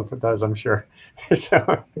also. He still does, I'm sure.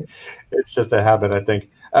 So it's just a habit, I think.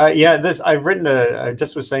 I've written I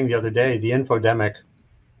just was saying the other day, the infodemic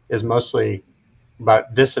is mostly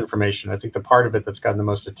about disinformation. I think the part of it that's gotten the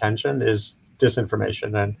most attention is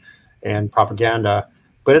disinformation and propaganda,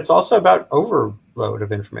 but it's also about overload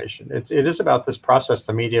of information. It is about this process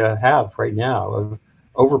the media have right now of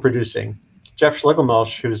overproducing. Jeff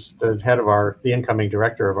Schlegelmilch, who's the head of the incoming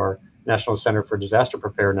director of our National Center for Disaster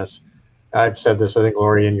Preparedness, I've said this, I think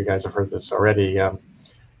Lori and you guys have heard this already,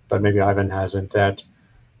 but maybe Ivan hasn't, that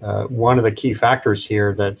one of the key factors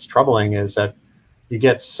here that's troubling is that you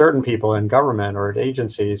get certain people in government or at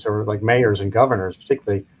agencies or like mayors and governors,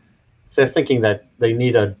 particularly, they're thinking that they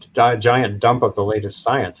need a giant dump of the latest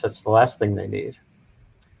science. That's the last thing they need.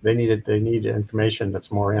 They need information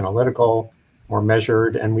that's more analytical, more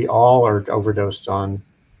measured, and we all are overdosed on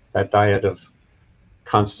that diet of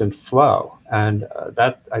constant flow. And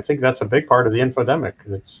I think that's a big part of the infodemic.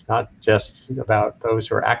 It's not just about those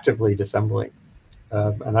who are actively dissembling.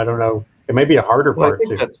 And I don't know, it may be a harder part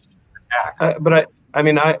to attack. But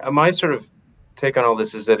my sort of take on all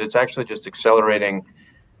this is that it's actually just accelerating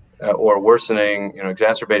or worsening,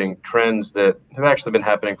 exacerbating trends that have actually been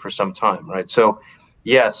happening for some time, right? So,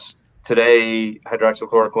 yes, today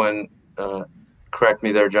hydroxychloroquine, correct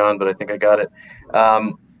me there, John, but I think I got it,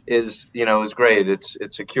 is great.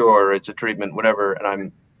 It's a cure, it's a treatment, whatever.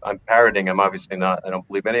 And I'm parroting. I'm obviously not. I don't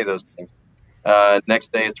believe any of those things.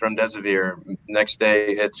 Next day it's remdesivir. Next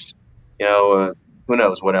day it's who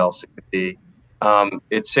knows what else it could be.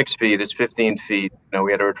 It's 6 feet. It's 15 feet.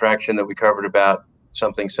 We had a retraction that we covered about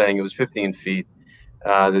something saying it was 15 feet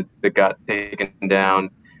that got taken down.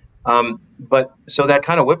 But so that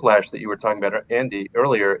kind of whiplash that you were talking about, Andy,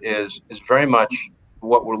 earlier is very much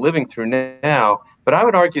what we're living through now. But I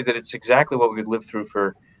would argue that it's exactly what we've lived through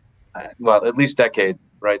for, at least decades,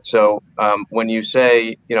 right? So when you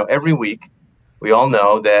say, every week, we all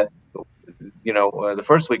know that, the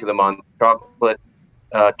first week of the month, chocolate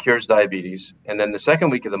cures diabetes. And then the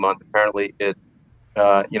second week of the month, apparently it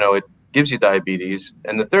gives you diabetes.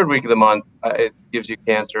 And the third week of the month, it gives you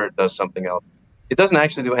cancer. It does something else. It doesn't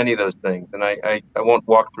actually do any of those things. And I won't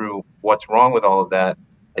walk through what's wrong with all of that.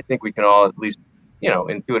 I think we can all at least,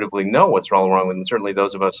 intuitively know what's wrong with it. And certainly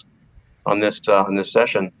those of us on this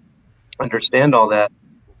session understand all that.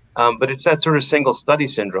 But it's that sort of single study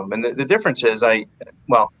syndrome. And the difference is I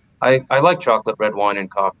like chocolate, red wine,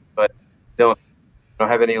 and coffee, but don't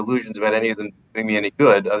have any illusions about any of them doing me any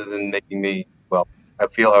good other than making me, I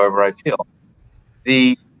feel however I feel.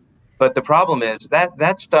 But the problem is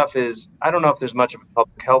that stuff is, I don't know if there's much of a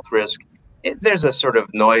public health risk. There's a sort of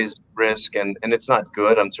noise risk, and it's not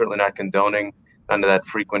good. I'm certainly not condoning under that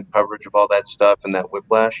frequent coverage of all that stuff and that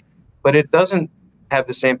whiplash. But it doesn't have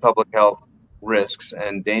the same public health risks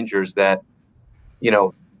and dangers that,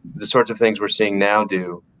 the sorts of things we're seeing now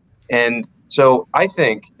do. And so I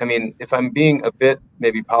think, if I'm being a bit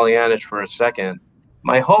maybe Pollyannish for a second,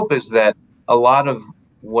 my hope is that a lot of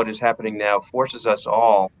what is happening now forces us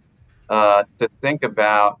all to think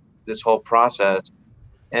about this whole process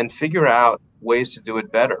and figure out ways to do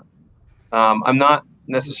it better. I'm not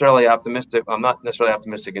necessarily optimistic. I'm not necessarily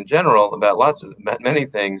optimistic in general about many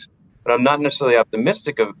things, but I'm not necessarily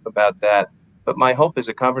optimistic about that. But my hope is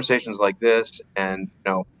that conversations like this and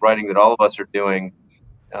writing that all of us are doing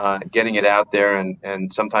getting it out there,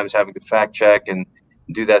 and sometimes having to fact check and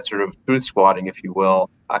do that sort of truth squatting, if you will.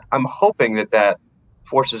 I'm hoping that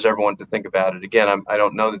forces everyone to think about it. Again, I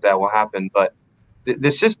don't know that will happen, but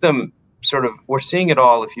the system sort of, we're seeing it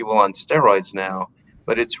all, if you will, on steroids now,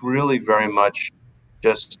 but it's really very much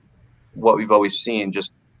just what we've always seen,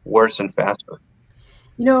 just worse and faster.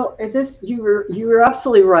 You know, you were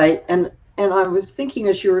absolutely right, and I was thinking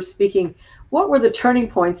as you were speaking, what were the turning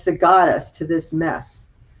points that got us to this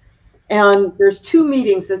mess? And there's two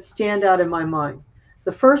meetings that stand out in my mind.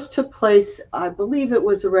 The first took place, I believe it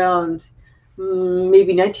was around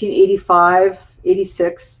maybe 1985,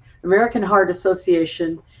 86, American Heart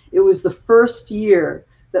Association. It was the first year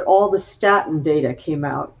that all the statin data came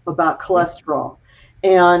out about cholesterol.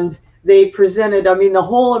 And they presented, I mean, the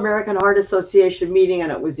whole American Heart Association meeting,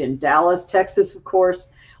 and it was in Dallas, Texas, of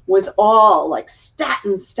course, was all like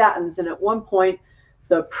statins. And at one point,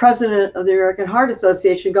 the president of the American Heart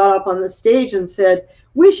Association got up on the stage and said,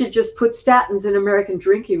 we should just put statins in American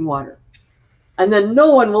drinking water, and then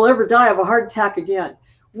no one will ever die of a heart attack again.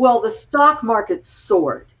 Well, the stock market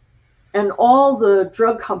soared, and all the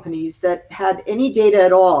drug companies that had any data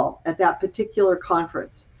at all at that particular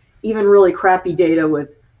conference, even really crappy data with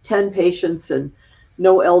 10 patients and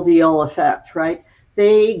no LDL effect, right?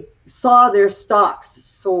 They saw their stocks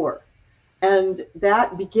soar. And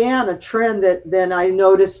that began a trend that then I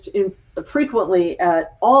noticed frequently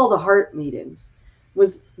at all the heart meetings,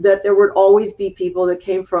 was that there would always be people that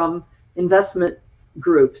came from investment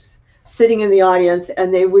groups sitting in the audience,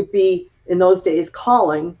 and they would be, in those days,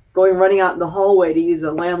 running out in the hallway to use a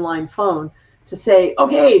landline phone to say,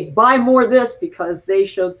 okay, buy more of this because they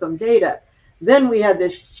showed some data. Then we had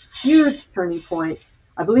this huge turning point.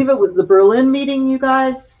 I believe it was the Berlin meeting, you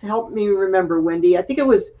guys. Help me remember, Wendy. I think it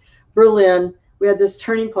was Berlin. We had this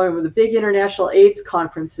turning point where the big international AIDS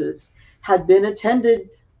conferences had been attended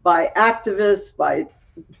by activists, by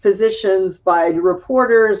physicians, by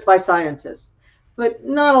reporters, by scientists. But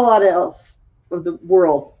not a lot else of the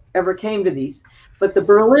world ever came to these. But the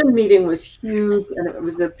Berlin meeting was huge, and it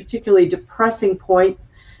was a particularly depressing point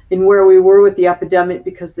in where we were with the epidemic,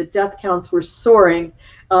 because the death counts were soaring,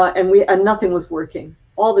 and nothing was working.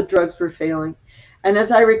 All the drugs were failing. And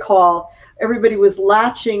as I recall, everybody was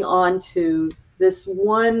latching onto this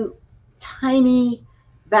one tiny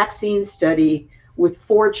vaccine study with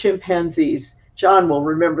 4 chimpanzees. John will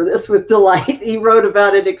remember this with delight. He wrote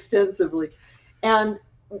about it extensively. And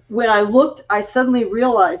when I looked, I suddenly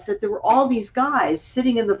realized that there were all these guys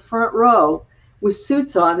sitting in the front row with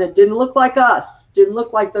suits on that didn't look like us, didn't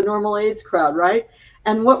look like the normal AIDS crowd, right?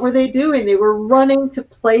 And what were they doing? They were running to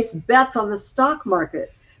place bets on the stock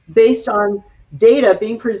market based on data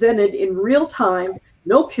being presented in real time,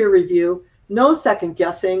 no peer review, no second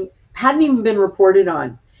guessing, hadn't even been reported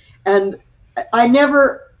on. And I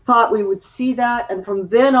never thought we would see that. And from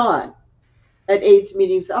then on, at AIDS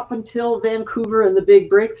meetings up until Vancouver and the big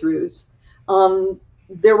breakthroughs,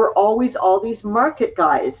 there were always all these market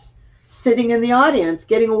guys sitting in the audience,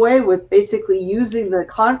 getting away with basically using the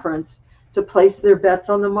conference to place their bets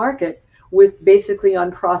on the market with basically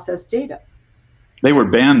unprocessed data. They were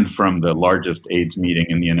banned from the largest AIDS meeting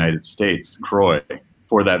in the United States, CROI,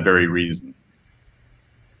 for that very reason.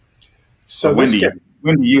 So Wendy,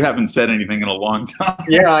 you haven't said anything in a long time.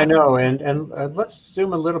 Yeah, I know. And let's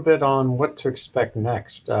zoom a little bit on what to expect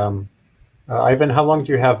next. Ivan, how long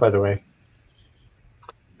do you have, by the way?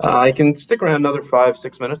 I can stick around another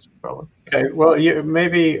 5-6 minutes, probably. Okay, well,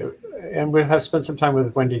 maybe, and we'll have spent some time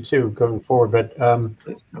with Wendy too going forward, but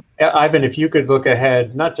Ivan, if you could look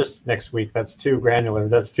ahead, not just next week, that's too granular,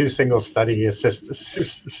 that's too single study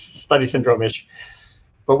syndrome-ish,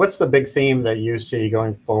 but what's the big theme that you see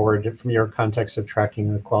going forward from your context of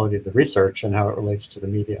tracking the quality of the research and how it relates to the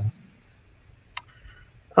media?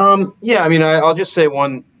 Yeah, I mean, I'll just say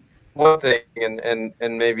one thing,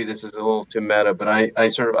 and maybe this is a little too meta, but I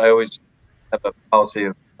always have a policy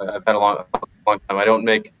of, I've had a long time, I don't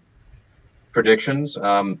make predictions.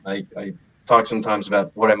 I talk sometimes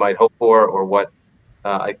about what I might hope for, or what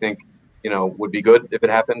I think, would be good if it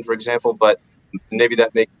happened, for example, but maybe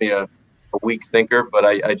that makes me a weak thinker, but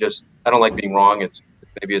I don't like being wrong.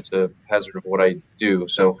 Maybe it's a hazard of what I do.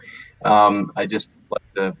 So I just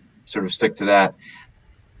like to sort of stick to that.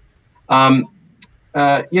 I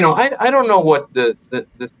don't know what the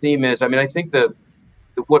theme is. I mean, I think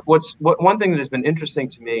one thing that has been interesting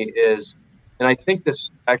to me is, and I think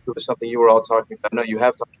this actually was something you were all talking about. I know you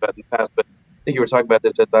have talked about it in the past, but I think you were talking about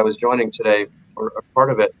this as I was joining today, or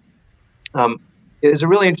part of it. It's a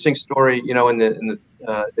really interesting story, in the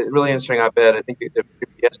really interesting op-ed. I think it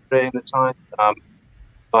yesterday in the Times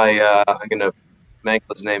by I'm going to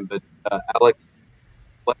mangle his name, but Alec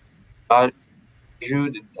I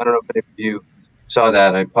don't know if any of you saw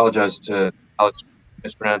that. I apologize to Alex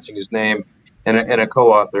mispronouncing his name, and a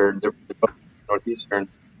co-author. They're both Northeastern.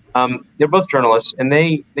 They're both journalists, and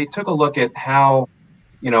they took a look at how,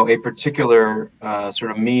 a particular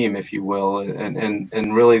sort of meme, if you will,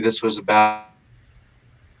 and really this was about.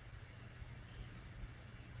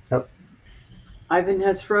 Yep. Ivan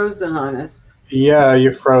has frozen on us. Yeah,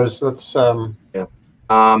 you froze. Let's. Yeah.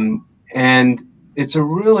 And it's a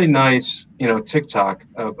really nice, TikTok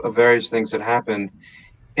of various things that happened.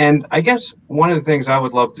 And I guess one of the things I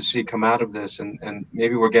would love to see come out of this, and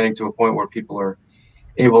maybe we're getting to a point where people are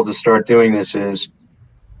able to start doing this, is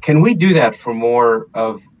can we do that for more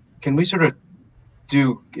of, can we sort of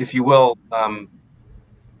do, if you will,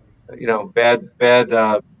 bad,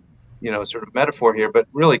 sort of metaphor here, but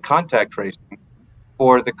really contact tracing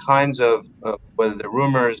for the kinds of whether they're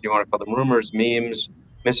rumors, you want to call them rumors, memes,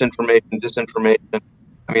 misinformation, disinformation.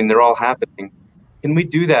 I mean, they're all happening. Can we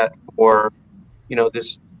do that for,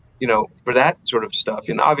 this, for that sort of stuff?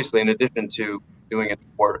 And obviously, in addition to doing it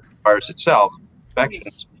for the virus itself,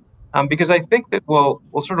 infections, because I think that we'll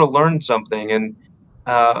sort of learn something, and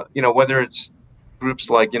whether it's groups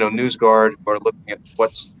like NewsGuard who are looking at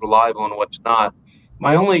what's reliable and what's not.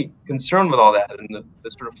 My only concern with all that, and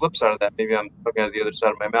the sort of flip side of that, maybe I'm looking at the other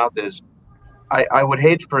side of my mouth, is I would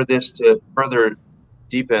hate for this to further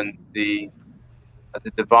deepen the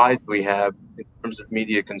divide we have in terms of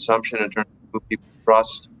media consumption, in terms of who people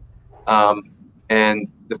trust, and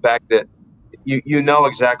the fact that you know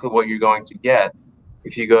exactly what you're going to get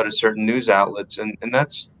if you go to certain news outlets, and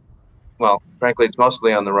that's, well, frankly, it's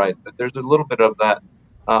mostly on the right, but there's a little bit of that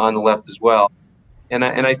on the left as well, and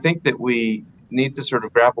I think that we need to sort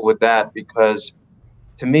of grapple with that, because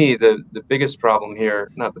to me the biggest problem here,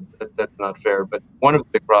 not that that's not fair, but one of the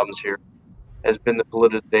big problems here has been the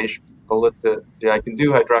politicization. I can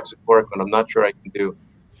do hydroxychloroquine. I'm not sure I can do.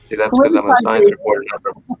 See, that's because I'm a science reporter.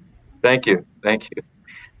 Thank you.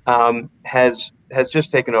 Has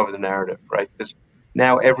just taken over the narrative, right? Because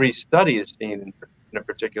now every study is seen in a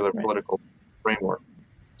particular political framework.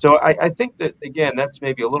 So I think that, again, that's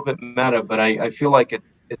maybe a little bit meta, but I feel like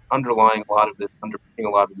it's underlying a lot of this, underpinning a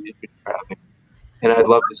lot of the issues we're having. And I'd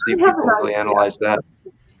love to see people really analyze that.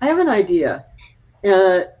 I have an idea.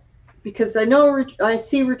 Because I know I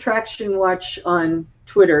see Retraction Watch on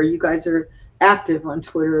Twitter. You guys are active on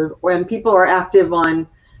Twitter, and people are active on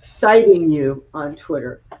citing you on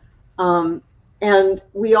Twitter. And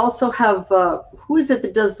we also have, who is it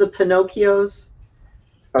that does the Pinocchios?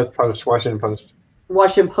 Post, Washington Post.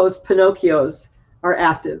 Washington Post Pinocchios are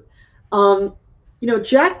active.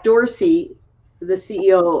 Jack Dorsey, the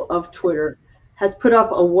CEO of Twitter, has put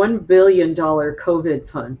up a $1 billion COVID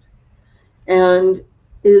fund and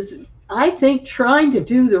is, I think, trying to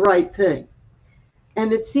do the right thing.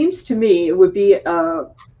 And it seems to me it would be a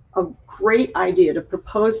great idea to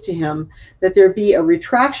propose to him that there be a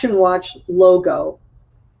Retraction Watch logo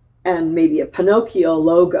and maybe a Pinocchio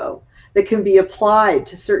logo that can be applied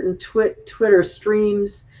to certain Twitter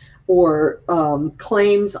streams or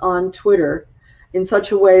claims on Twitter in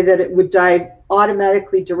such a way that it would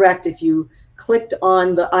automatically direct if you clicked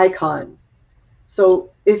on the icon.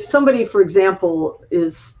 So if somebody, for example,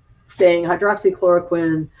 is saying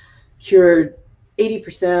hydroxychloroquine cured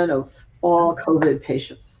 80% of all COVID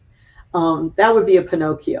patients, that would be a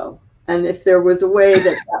Pinocchio. And if there was a way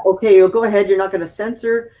that, okay, you'll go ahead, you're not going to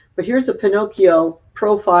censor, but here's a Pinocchio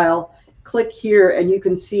profile, click here and you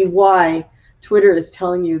can see why Twitter is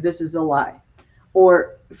telling you this is a lie.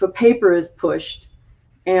 Or if a paper is pushed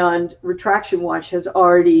and Retraction Watch has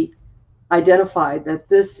already identified that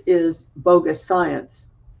this is bogus science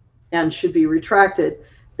and should be retracted,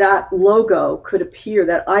 that logo could appear,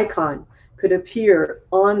 that icon could appear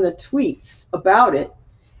on the tweets about it.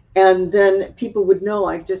 And then people would know,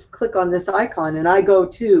 I just click on this icon and I go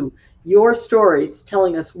to your stories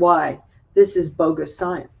telling us why this is bogus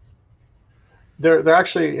science. There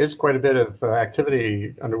actually is quite a bit of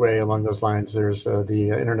activity underway along those lines. There's the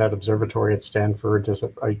Internet Observatory at Stanford.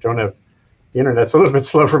 I don't have, the internet's a little bit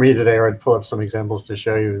slow for me today, or I'd pull up some examples to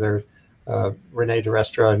show you. There, Renee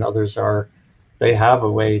DiRestra and others they have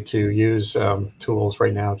a way to use tools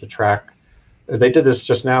right now to track. They did this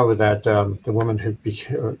just now with that, the woman who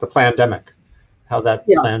became the pandemic, how that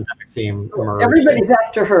pandemic theme emerged. Everybody's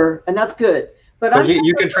after her, and that's good. But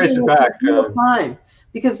you can trace it back. Time,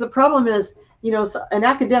 because the problem is, an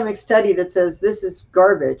academic study that says this is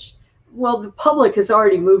garbage, well, the public has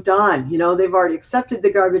already moved on. They've already accepted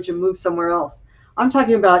the garbage and moved somewhere else. I'm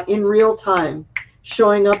talking about in real time,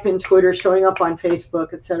 showing up in Twitter, showing up on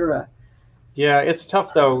Facebook, etc. Yeah, it's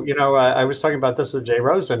tough though. You know, I was talking about this with Jay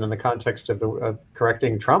Rosen in the context of the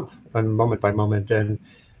correcting Trump on moment by moment, and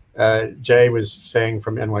Jay was saying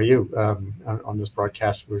from NYU on this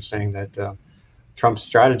broadcast, we were saying that Trump's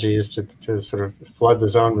strategy is to sort of flood the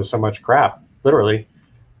zone with so much crap, literally,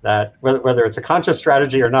 that whether it's a conscious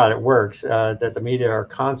strategy or not, it works. That the media are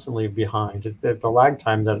constantly behind. It's the lag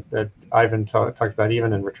time that Ivan talked about,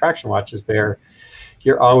 even in Retraction Watch, is there.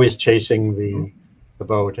 You're always chasing the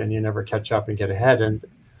boat, and you never catch up and get ahead. And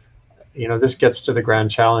you know, this gets to the grand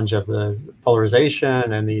challenge of the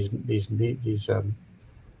polarization and these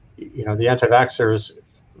you know, the anti-vaxxers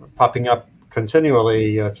popping up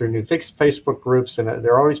continually through new Facebook groups, and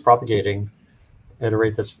they're always propagating at a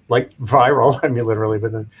rate that's like viral. I mean, literally,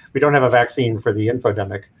 but then we don't have a vaccine for the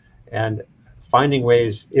infodemic, and finding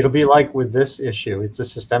ways. It'll be like with this issue. It's a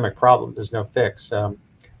systemic problem. There's no fix.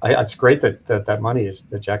 It's great that money is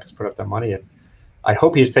that Jack has put up that money, and I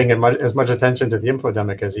hope he's paying as much attention to the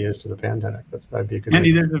infodemic as he is to the pandemic. That'd be a good.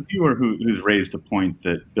 Andy, there's a viewer who's raised a point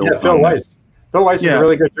that Phil Weiss. Phil Weiss is a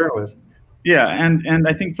really good journalist. Yeah, and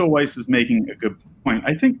I think Phil Weiss is making a good point.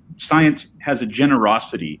 I think science has a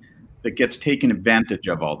generosity that gets taken advantage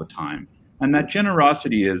of all the time, and that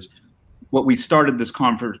generosity is what we started this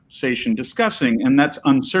conversation discussing, and that's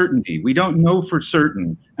uncertainty. We don't know for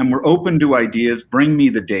certain, and we're open to ideas. Bring me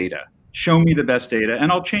the data. Show me the best data,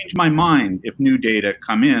 and I'll change my mind if new data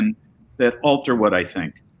come in that alter what I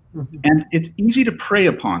think. Mm-hmm. And it's easy to prey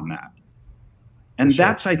upon that. And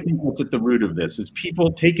that's, I think, what's at the root of this, is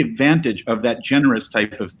people take advantage of that generous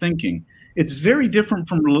type of thinking. It's very different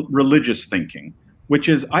from religious thinking, which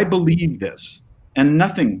is, I believe this, and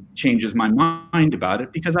nothing changes my mind about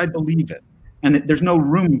it because I believe it. And there's no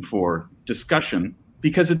room for discussion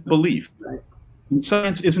because it's belief. And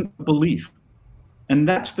science isn't belief. And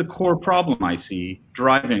that's the core problem I see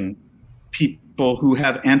driving people who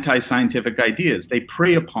have anti-scientific ideas. They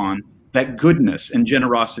prey upon that goodness and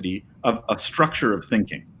generosity of a structure of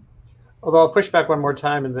thinking. Although I'll push back one more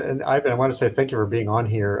time, and Ivan, I want to say thank you for being on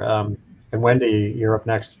here. And Wendy, you're up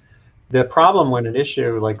next. The problem when an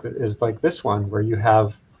issue is like this one, where you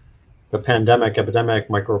have the pandemic, epidemic,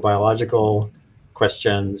 microbiological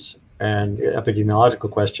questions, and epidemiological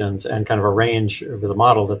questions, and kind of a range with a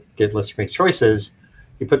model that lets you make choices.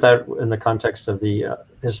 You put that in the context of the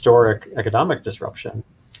historic economic disruption,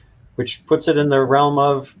 which puts it in the realm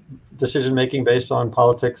of decision making based on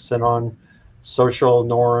politics and on social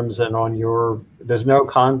norms and on there's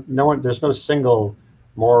no single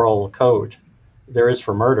moral code. There is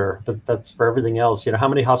for murder, but that's for everything else. You know, how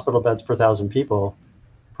many hospital beds per 1,000 people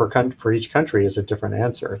for each country is a different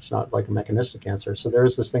answer. It's not like a mechanistic answer. So there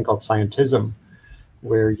is this thing called scientism,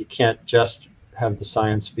 where you can't just have the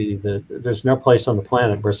science be there's no place on the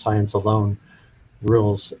planet where science alone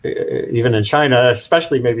rules, even in China,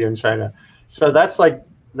 especially maybe in China. So that's why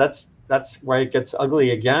it gets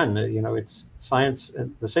ugly again. You know, it's science,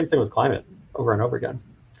 and the same thing with climate over and over again.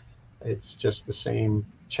 It's just the same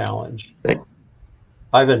challenge.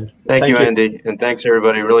 Ivan. Thank you, Andy. And thanks,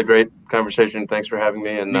 everybody. Really great conversation. Thanks for having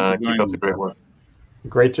me, and keep up the great work.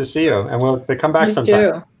 Great to see you. And we'll come back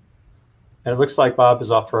sometime. Too. And it looks like Bob is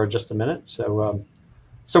off for just a minute. So,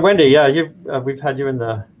 so Wendy, yeah, we've had you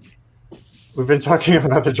we've been talking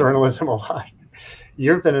about the journalism a lot.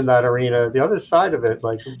 You've been in that arena, the other side of it,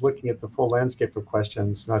 like looking at the full landscape of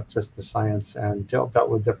questions, not just the science, and dealt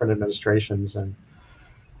with different administrations and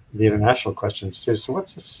the international questions too. So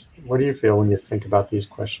what do you feel when you think about these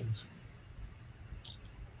questions?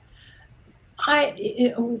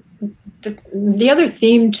 The other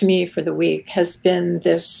theme to me for the week has been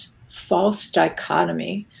this false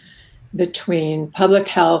dichotomy between public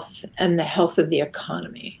health and the health of the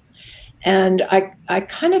economy. And I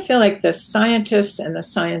kind of feel like the scientists and the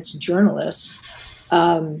science journalists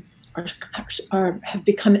have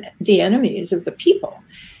become the enemies of the people.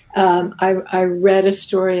 I read a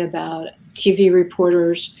story about TV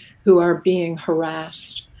reporters who are being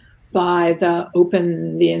harassed by the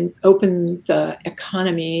open the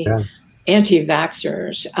economy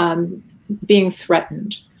anti-vaxxers, being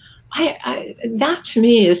threatened. That to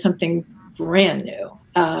me is something brand new,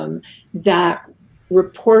 that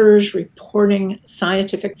reporters reporting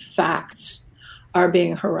scientific facts are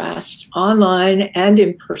being harassed online and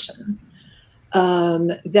in person,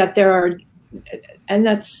 that there are, and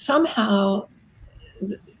that somehow,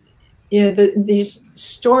 you know, these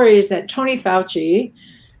stories that Tony Fauci,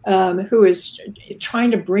 who is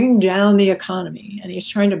trying to bring down the economy, and he's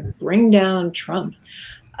trying to bring down Trump,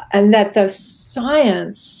 and that the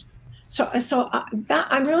science, that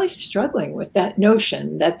I'm really struggling with that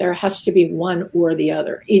notion that there has to be one or the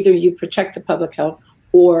other. Either you protect the public health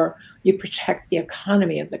or you protect the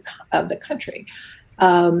economy of the country,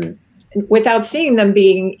 without seeing them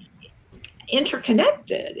being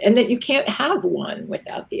interconnected, and that you can't have one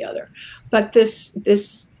without the other. But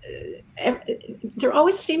there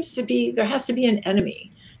always seems to be, there has to be an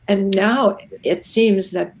enemy. And now it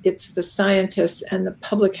seems that it's the scientists and the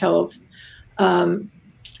public health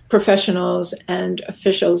professionals and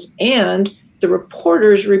officials and the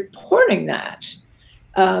reporters reporting that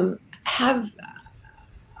are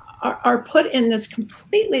put in this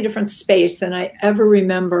completely different space than I ever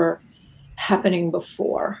remember happening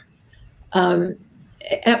before. Am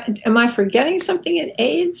I forgetting something in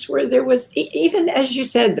AIDS where there was, even as you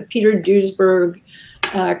said, the Peter Duesberg,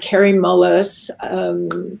 Carrie Mullis,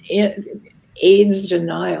 AIDS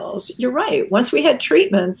denials? You're right. Once we had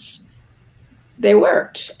treatments, they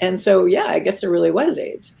worked. And so, yeah, I guess there really was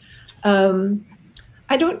AIDS. The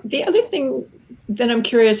other thing that I'm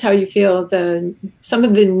curious how you feel, some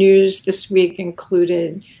of the news this week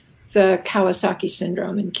included the Kawasaki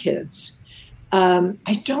syndrome in kids.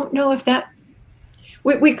 I don't know if that,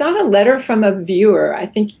 we got a letter from a viewer, I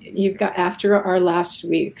think you got after our last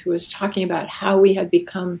week, who was talking about how we had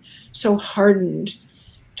become so hardened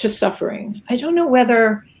to suffering. I don't know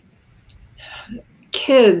whether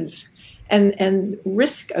kids and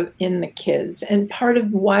risk in the kids, and part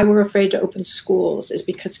of why we're afraid to open schools is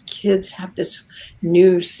because kids have this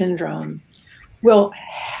new syndrome, will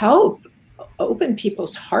help open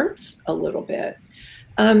people's hearts a little bit.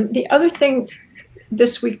 The other thing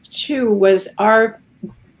this week too was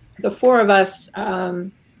the four of us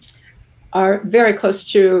are very close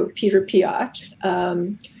to Peter Piot.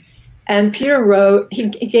 And Peter wrote, he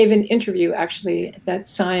gave an interview actually that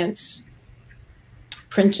Science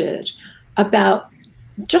printed about,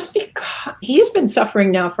 just because he's been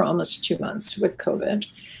suffering now for almost 2 months with COVID.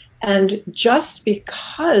 And just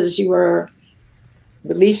because you were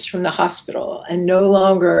released from the hospital and no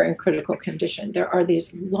longer in critical condition, there are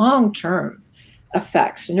these long-term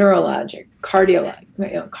effects, neurologic,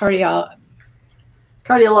 cardiological,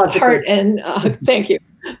 heart, and thank you.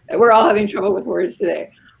 We're all having trouble with words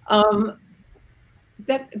today. I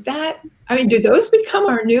mean, do those become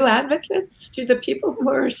our new advocates? Do the people who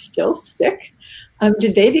are still sick,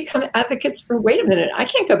 did they become advocates for, wait a minute, I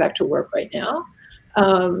can't go back to work right now.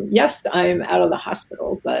 Yes, I'm out of the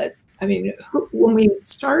hospital, but I mean, when we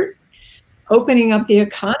start opening up the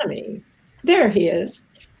economy, there he is.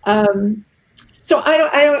 So I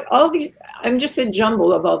don't, all these, I'm just a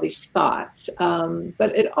jumble of all these thoughts,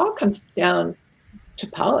 but it all comes down to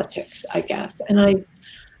politics, I guess. And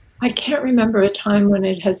I can't remember a time when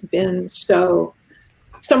it has been so,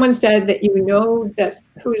 someone said that you know that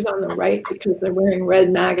who's on the right because they're wearing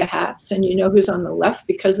red MAGA hats, and you know who's on the left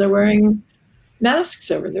because they're wearing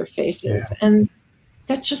masks over their faces. Yeah. And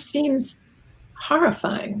that just seems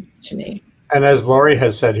horrifying to me. And as Laurie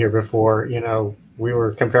has said here before, you know, we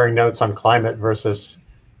were comparing notes on climate versus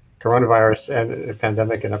coronavirus and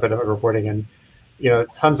pandemic and epidemic reporting, and you know,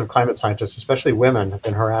 tons of climate scientists, especially women, have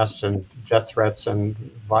been harassed and death threats and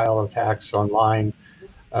vile attacks online.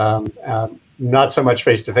 Not so much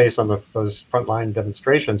face to face on those frontline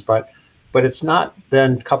demonstrations, but it's not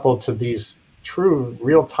then coupled to these true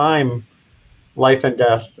real time life and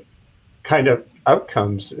death kind of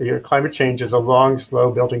outcomes. You know, climate change is a long,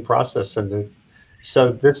 slow building process, and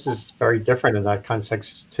so this is very different in that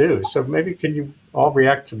context too. So maybe can you all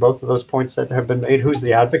react to both of those points that have been made? Who's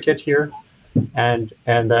the advocate here? And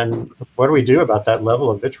then what do we do about that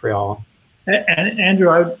level of vitriol? And Andrew,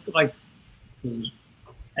 I would like to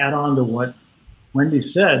add on to what Wendy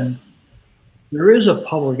said. There is a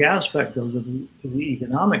public aspect of the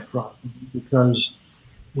economic problem, because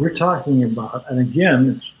we're talking about, and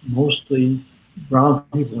again, it's mostly brown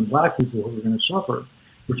people and black people who are going to suffer.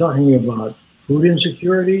 We're talking about food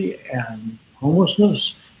insecurity and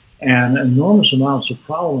homelessness and enormous amounts of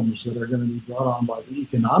problems that are going to be brought on by the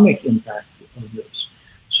economic impact of this.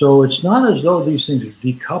 So it's not as though these things are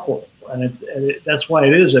decoupled, and that's why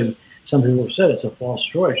it is some people have said it's a false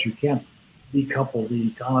choice. You can't decouple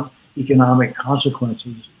the economic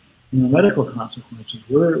consequences and the medical consequences.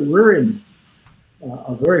 We're in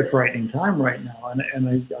a very frightening time right now,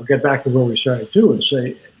 and I'll get back to where we started too, and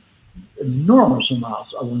say enormous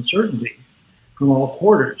amounts of uncertainty from all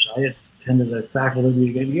quarters. I attended a faculty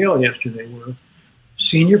meeting at Yale yesterday where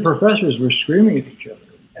senior professors were screaming at each other,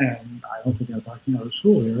 and I don't think I'm talking out of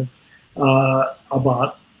school here,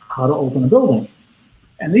 about how to open a building.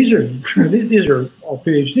 And these are all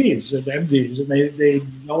PhDs and MDs, and they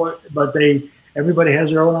know it, but everybody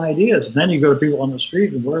has their own ideas. And then you go to people on the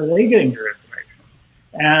street, and where are they getting their information?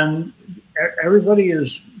 And everybody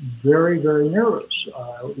is very, very nervous.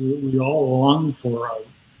 We all long for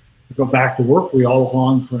go back to work. We all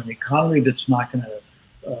long for an economy that's not going to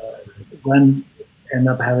end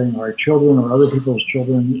up having our children or other people's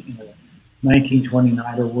children in a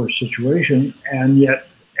 1929 or worse situation, and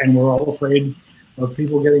we're all afraid of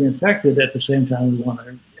people getting infected. At the same time, we want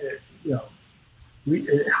to,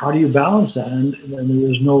 how do you balance that? And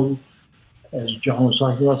there is no, as John was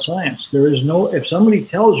talking about science, there is no, if somebody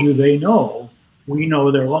tells you they know, we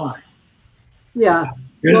know they're lying. Yeah.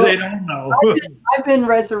 Because they don't know. I've been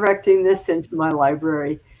resurrecting this into my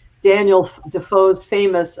library. Daniel Defoe's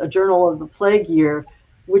famous A Journal of the Plague Year,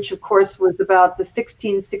 which of course was about the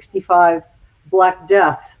 1665 Black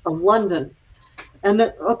Death of London. And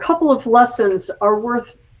a couple of lessons are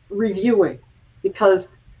worth reviewing, because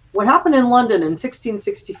what happened in London in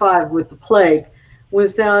 1665 with the plague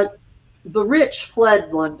was that the rich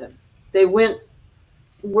fled London. They went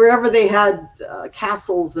wherever they had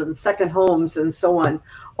castles and second homes and so on,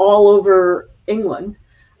 all over England.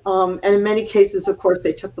 And in many cases, of course,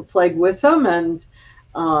 they took the plague with them, and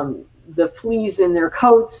the fleas in their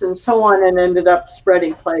coats and so on, and ended up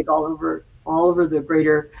spreading plague all over the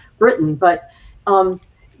Greater Britain. But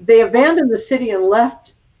they abandoned the city and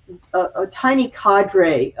left a tiny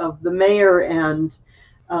cadre of the mayor and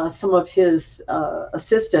some of his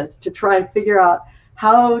assistants to try and figure out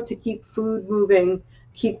how to keep food moving,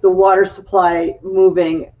 keep the water supply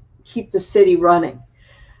moving, keep the city running.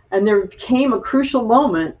 And there came a crucial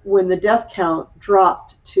moment when the death count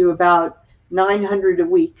dropped to about 900 a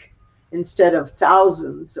week instead of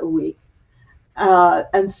thousands a week.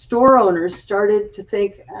 And store owners started to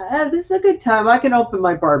think, this is a good time. I can open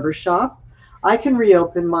my barber shop. I can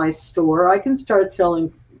reopen my store. I can start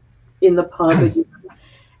selling in the pub again.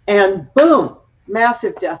 And boom,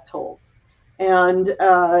 massive death tolls. And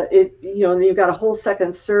you've got a whole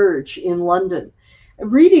second surge in London.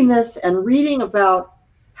 Reading this and reading about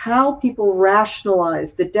how people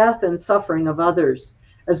rationalize the death and suffering of others,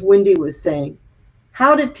 as Wendy was saying,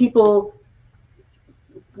 how did people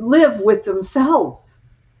live with themselves,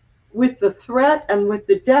 with the threat and with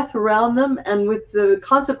the death around them and with the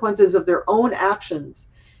consequences of their own actions?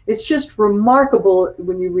 It's just remarkable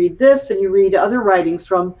when you read this and you read other writings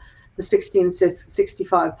from the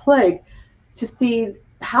 1665 plague to see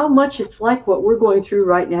how much it's like what we're going through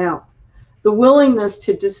right now. The willingness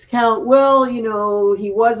to discount, well, he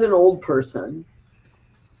was an old person.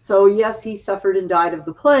 So yes, he suffered and died of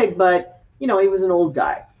the plague, but, he was an old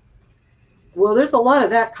guy. Well, there's a lot of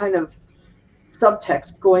that kind of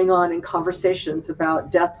subtext going on in conversations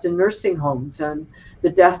about deaths in nursing homes and the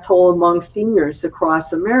death toll among seniors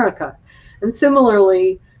across America. And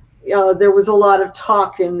similarly, there was a lot of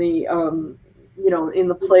talk in the, in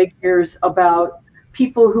the plague years about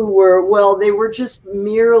people who were, they were just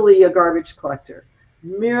merely a garbage collector,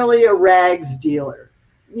 merely a rags dealer.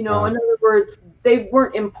 In other words, they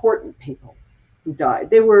weren't important people who died.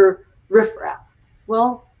 They were riffraff.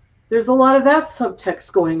 Well, there's a lot of that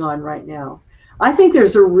subtext going on right now. I think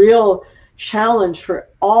there's a real challenge for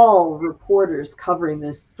all reporters covering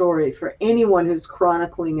this story, for anyone who's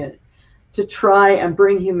chronicling it, to try and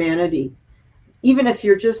bring humanity. Even if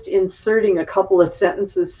you're just inserting a couple of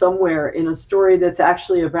sentences somewhere in a story that's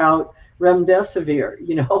actually about remdesivir,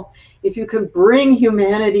 if you can bring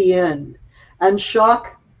humanity in and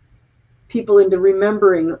shock people into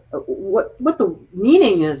remembering what the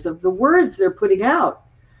meaning is of the words they're putting out.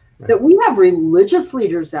 Right. That we have religious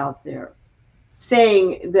leaders out there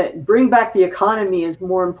saying that bring back the economy is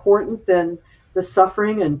more important than the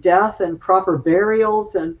suffering and death and proper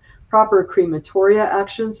burials and proper crematoria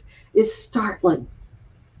actions is startling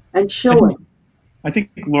and chilling. I think,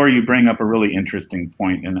 Laura, you bring up a really interesting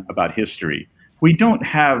point about history. We don't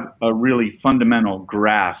have a really fundamental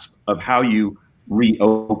grasp of how you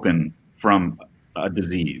reopen from a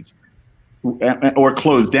disease or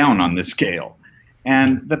close down on this scale.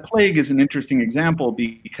 And the plague is an interesting example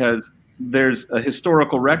because there's a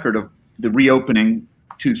historical record of the reopening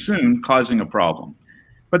too soon causing a problem.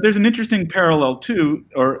 But there's an interesting parallel too,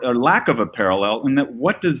 or a lack of a parallel, in that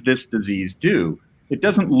what does this disease do? It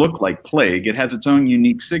doesn't look like plague. It has its own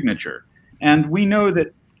unique signature. And we know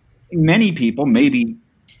that many people, maybe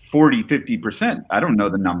 40, 50%, I don't know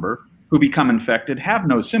the number, who become infected have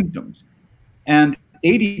no symptoms. And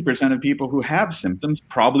 80% of people who have symptoms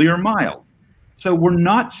probably are mild. So we're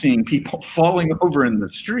not seeing people falling over in the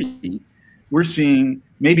street. We're seeing,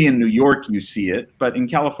 maybe in New York you see it, but in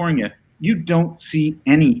California, you don't see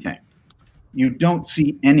anything. You don't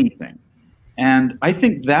see anything. And I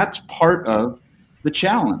think that's part of the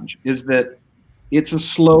challenge, is that it's a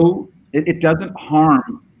slow, it doesn't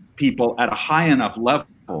harm people at a high enough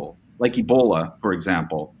level, like Ebola, for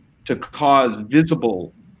example, to cause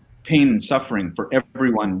visible pain and suffering for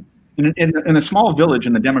everyone In a small village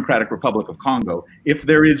in the Democratic Republic of Congo, if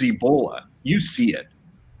there is Ebola, you see it.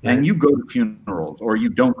 And you go to funerals, or you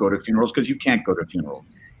don't go to funerals because you can't go to funerals.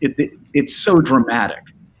 It's so dramatic.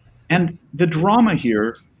 And the drama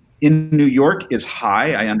here in New York is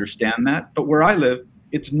high, I understand that, but where I live,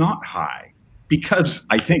 it's not high, because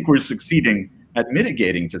I think we're succeeding at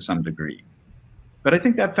mitigating to some degree. But I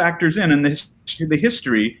think that factors in, and the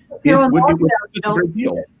history would be a great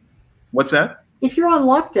deal. What's that? If you're on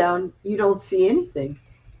lockdown, you don't see anything,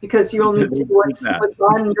 because you only see what's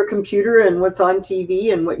on your computer and what's on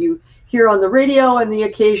TV and what you hear on the radio and the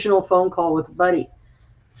occasional phone call with a buddy.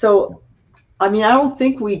 So, I mean, I don't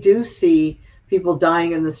think we do see people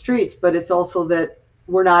dying in the streets, but it's also that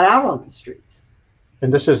we're not out on the streets.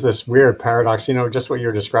 And this is this weird paradox, you know, just what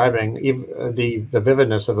you're describing, even the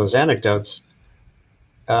vividness of those anecdotes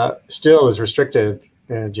still is restricted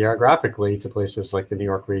geographically to places like the New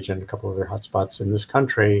York region, a couple of other hotspots in this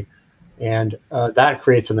country. And that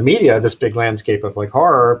creates in the media this big landscape of like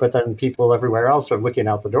horror, but then people everywhere else are looking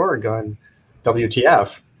out the door and going,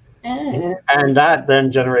 WTF? And that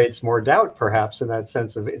then generates more doubt, perhaps, in that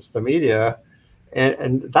sense of it's the media.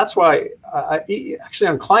 And that's why, actually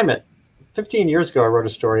on climate, 15 years ago, I wrote a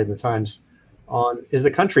story in the Times on, is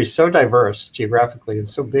the country so diverse geographically and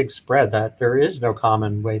so big spread that there is no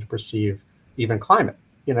common way to perceive even climate.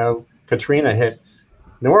 You know, Katrina hit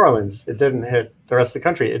New Orleans, it didn't hit the rest of the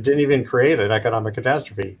country. It didn't even create an economic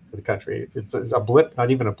catastrophe for the country. It's a blip,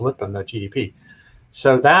 not even a blip on the GDP.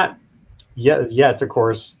 So that, yet of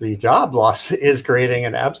course, the job loss is creating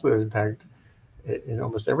an absolute impact in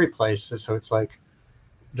almost every place. So it's like,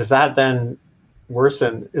 does that then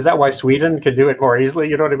worsen? Is that why Sweden can do it more easily?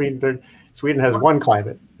 You know what I mean? Sweden has one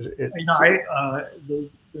climate. There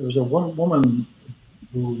was a woman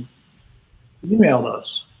who emailed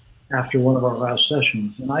us after one of our last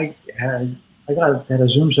sessions, and I had a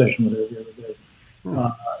Zoom session with her the other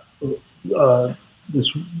day. This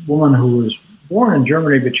woman who was born in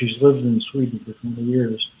Germany, but she's lived in Sweden for 20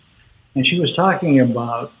 years, and she was talking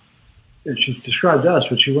about, she described us,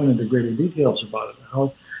 but she went into greater details about it.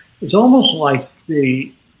 How it's almost like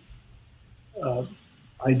the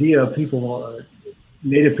idea of people,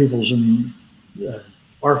 native peoples in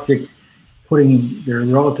Arctic, putting their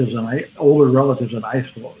relatives on older relatives on ice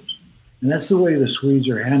floes. And that's the way the Swedes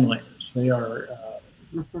are handling this. They are,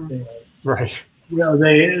 right. You know,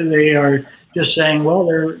 they are just saying, well,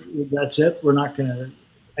 that's it. We're not going to.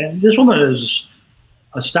 And this woman is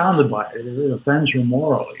astounded by it. It offends her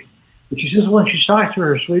morally. But she says when she's talking to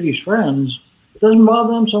her Swedish friends, it doesn't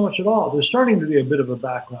bother them so much at all. There's starting to be a bit of a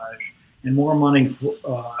backlash and more money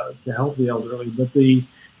to help the elderly. But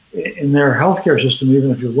in their healthcare system,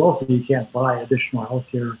 even if you're wealthy, you can't buy additional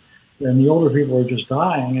healthcare. And the older people are just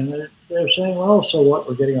dying, and they're saying, well, so what?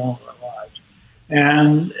 We're getting on with our lives.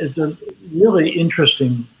 And it's a really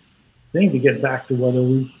interesting thing to get back to whether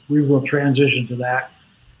we will transition to that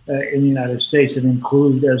in the United States and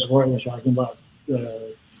include, as Lauren was talking about,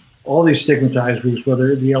 all these stigmatized groups,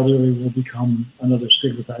 whether the elderly will become another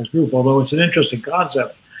stigmatized group. Although it's an interesting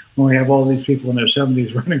concept when we have all these people in their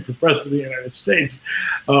 70s running for president of the United States.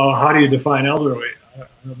 How do you define elderly? I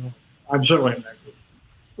don't know. I'm certainly in that group.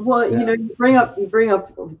 Well, you know, you bring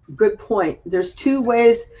up a good point. There's two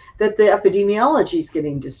ways that the epidemiology is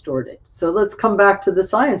getting distorted. So let's come back to the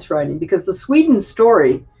science writing, because the Sweden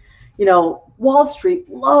story, you know, Wall Street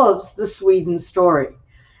loves the Sweden story.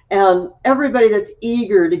 And everybody that's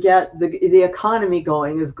eager to get the economy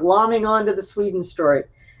going is glomming onto the Sweden story.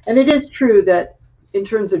 And it is true that in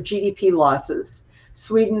terms of GDP losses,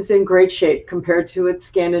 Sweden's in great shape compared to its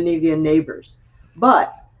Scandinavian neighbors.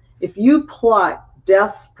 But if you plot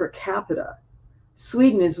deaths per capita,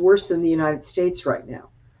 Sweden is worse than the United States right now.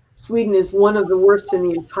 Sweden is one of the worst in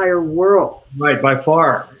the entire world. Right, by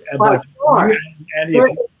far. By far.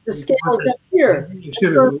 And the scale is up here.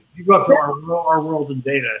 Excuse me, you go up to our world in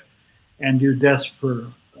data and do deaths per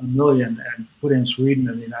a million and put in Sweden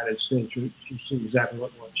and the United States, you see exactly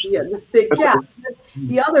what it was. Yeah, this big gap.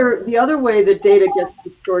 The other way that data gets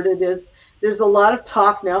distorted is there's a lot of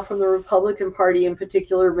talk now from the Republican Party, in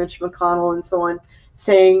particular, Mitch McConnell and so on,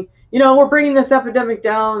 saying, you know, we're bringing this epidemic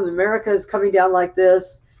down. America is coming down like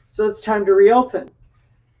this, so it's time to reopen.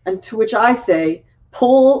 And to which I say,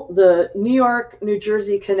 pull the New York, New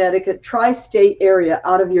Jersey, Connecticut, tri-state area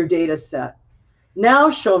out of your data set. Now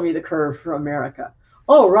show me the curve for America.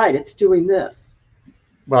 Oh, right, it's doing this.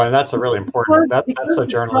 Well, and that's a really important, that's a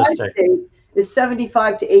journalistic. Is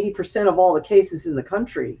 75 to 80% of all the cases in the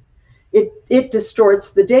country. It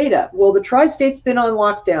distorts the data. Well, the tri-state's been on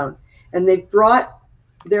lockdown and they've brought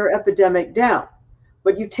their epidemic down,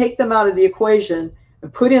 but you take them out of the equation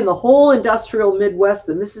and put in the whole industrial Midwest,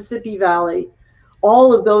 the Mississippi Valley,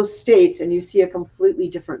 all of those states, and you see a completely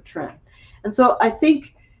different trend. And so I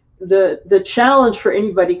think the challenge for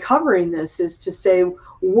anybody covering this is to say,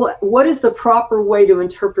 what is the proper way to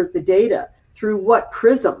interpret the data? Through what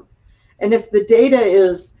prism? And if the data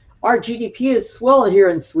is our GDP is swell here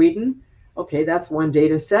in Sweden, okay, that's one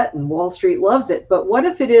data set and Wall Street loves it. But what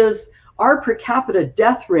if it is our per capita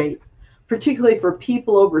death rate, particularly for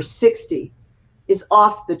people over 60, is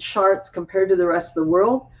off the charts compared to the rest of the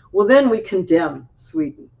world? Well, then we condemn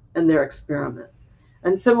Sweden and their experiment.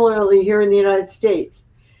 And similarly here in the United States,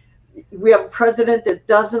 we have a president that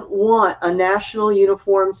doesn't want a national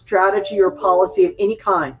uniform strategy or policy of any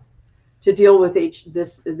kind to deal with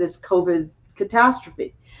this COVID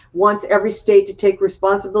catastrophe. Wants every state to take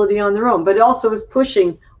responsibility on their own, but it also is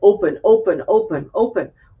pushing open, open, open,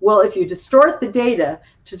 open. Well, if you distort the data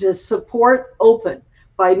to support open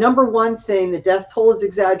by number one saying the death toll is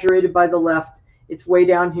exaggerated by the left, it's way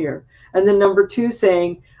down here. And then number two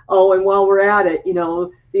saying, oh, and while we're at it, you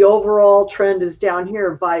know, the overall trend is down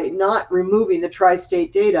here by not removing the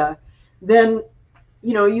tri-state data, then,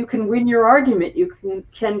 you know, you can win your argument. You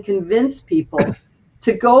can convince people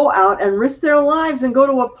to go out and risk their lives and go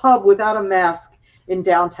to a pub without a mask in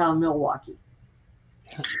downtown Milwaukee.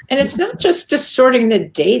 And it's not just distorting the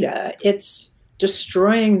data, it's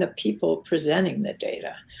destroying the people presenting the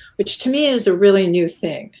data, which to me is a really new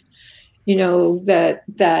thing. You know, that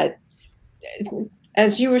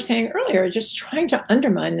as you were saying earlier, just trying to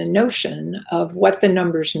undermine the notion of what the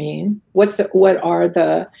numbers mean, that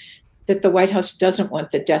the White House doesn't want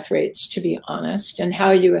the death rates to be honest, and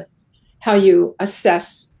how you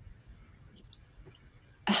assess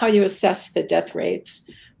the death rates.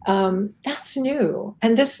 That's new.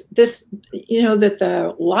 And this, you know, that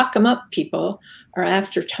the lock 'em up people are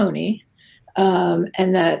after Tony,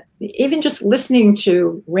 and that even just listening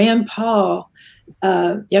to Rand Paul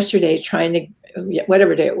yesterday, trying to,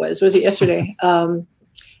 whatever day it was it yesterday?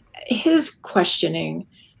 His questioning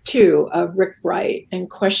too of Rick Bright and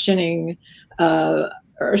questioning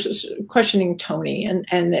Tony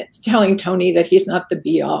and telling Tony that he's not the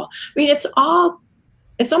be all. I mean, it's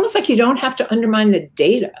almost like you don't have to undermine the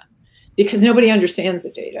data because nobody understands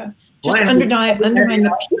the data. Just undermine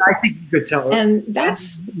the people. I think you could tell. And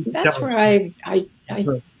that's where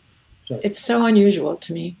it's so unusual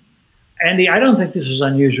to me. Andy, I don't think this is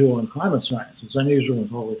unusual in climate science. It's unusual in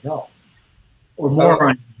public health, or more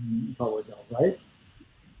unusual in public health, right?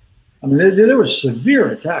 I mean, there was severe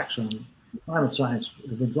attacks on climate science that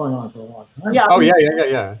have been going on for a long time. Yeah. Oh,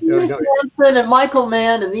 yeah. Manson and Michael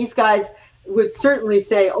Mann and these guys would certainly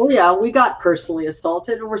say, oh, yeah, we got personally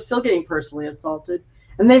assaulted and we're still getting personally assaulted.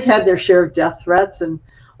 And they've had their share of death threats and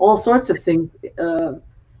all sorts of things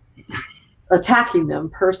attacking them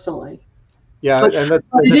personally. Yeah, but, and the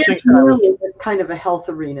distinction is kind of a health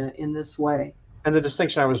arena in this way. And the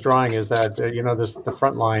distinction I was drawing is that you know, the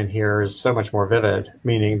front line here is so much more vivid.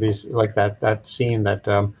 Meaning these, like that scene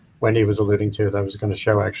that Wendy was alluding to, that I was going to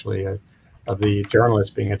show actually, of the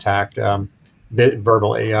journalist being attacked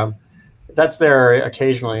verbally. That's there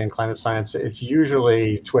occasionally in climate science. It's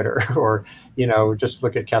usually Twitter or, you know, just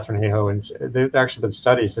look at Catherine Hayhoe, and there've actually been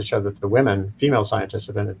studies that show that the female scientists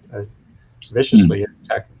have been viciously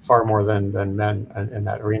attacked far more than men in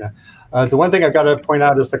that arena. The one thing I've got to point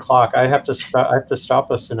out is the clock. I have to stop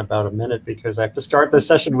us in about a minute because I have to start this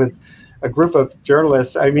session with a group of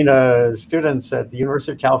journalists. I mean, students at the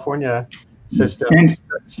University of California system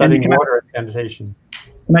studying water and sanitation.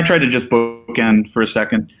 Can I try to just bookend for a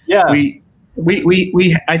second? Yeah. I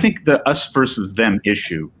think the us versus them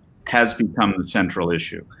issue has become the central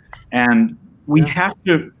issue. And we have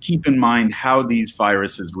to keep in mind how these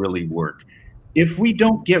viruses really work. If we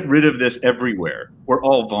don't get rid of this everywhere, we're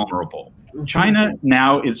all vulnerable. China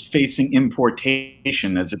now is facing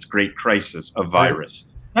importation as its great crisis of virus.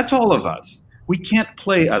 That's all of us. We can't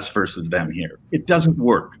play us versus them here. It doesn't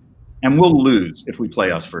work. And we'll lose if we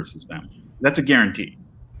play us versus them. That's a guarantee.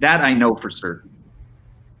 That I know for certain.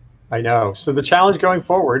 I know. So the challenge going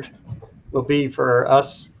forward will be for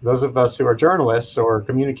us, those of us who are journalists or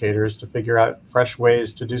communicators, to figure out fresh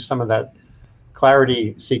ways to do some of that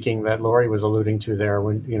clarity seeking that Lori was alluding to there,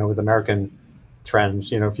 when, you know, with American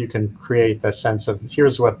trends. You know, if you can create the sense of,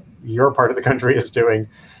 here's what your part of the country is doing,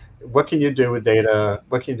 what can you do with data,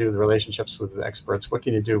 what can you do with relationships with experts, what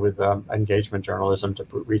can you do with engagement journalism to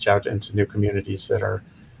reach out into new communities that are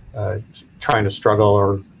trying to struggle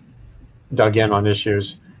or dug in on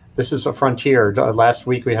issues. This is a frontier. Last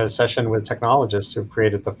week we had a session with technologists who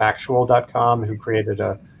created thefactual.com, who created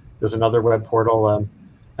there's another web portal,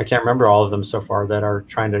 I can't remember all of them so far, that are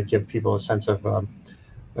trying to give people a sense of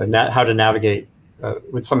how to navigate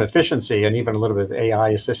with some efficiency and even a little bit of AI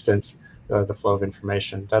assistance, the flow of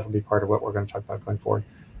information. That'll be part of what we're going to talk about going forward.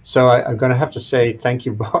 So I'm going to have to say thank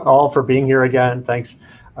you all for being here again. Thanks,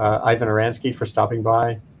 Ivan Oransky, for stopping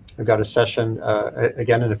by. I've got a session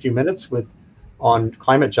again in a few minutes on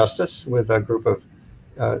climate justice with a group of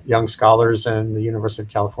young scholars in the University of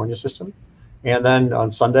California system. And then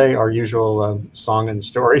on Sunday, our usual song and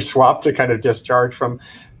story swap to kind of discharge from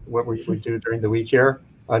what we do during the week here.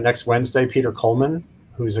 Next Wednesday, Peter Coleman,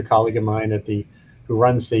 who's a colleague of mine who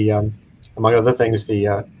runs the, among other things,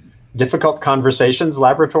 the Difficult Conversations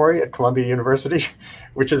Laboratory at Columbia University,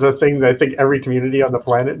 which is a thing that I think every community on the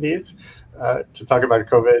planet needs to talk about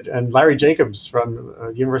COVID. And Larry Jacobs from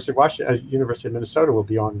University of Minnesota will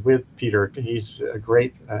be on with Peter. He's a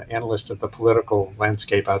great analyst of the political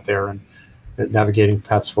landscape out there and navigating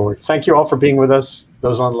paths forward. Thank you all for being with us.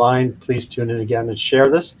 Those online, please tune in again and share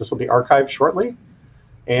this. This will be archived shortly.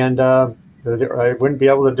 And I wouldn't be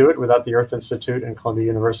able to do it without the Earth Institute and Columbia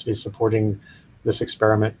University supporting this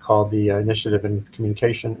experiment called the Initiative in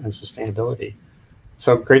Communication and Sustainability.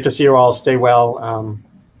 So great to see you all. Stay well.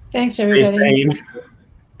 Thanks, everybody. Stay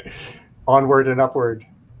sane. Onward and upward.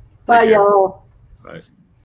 Bye, y'all. Bye.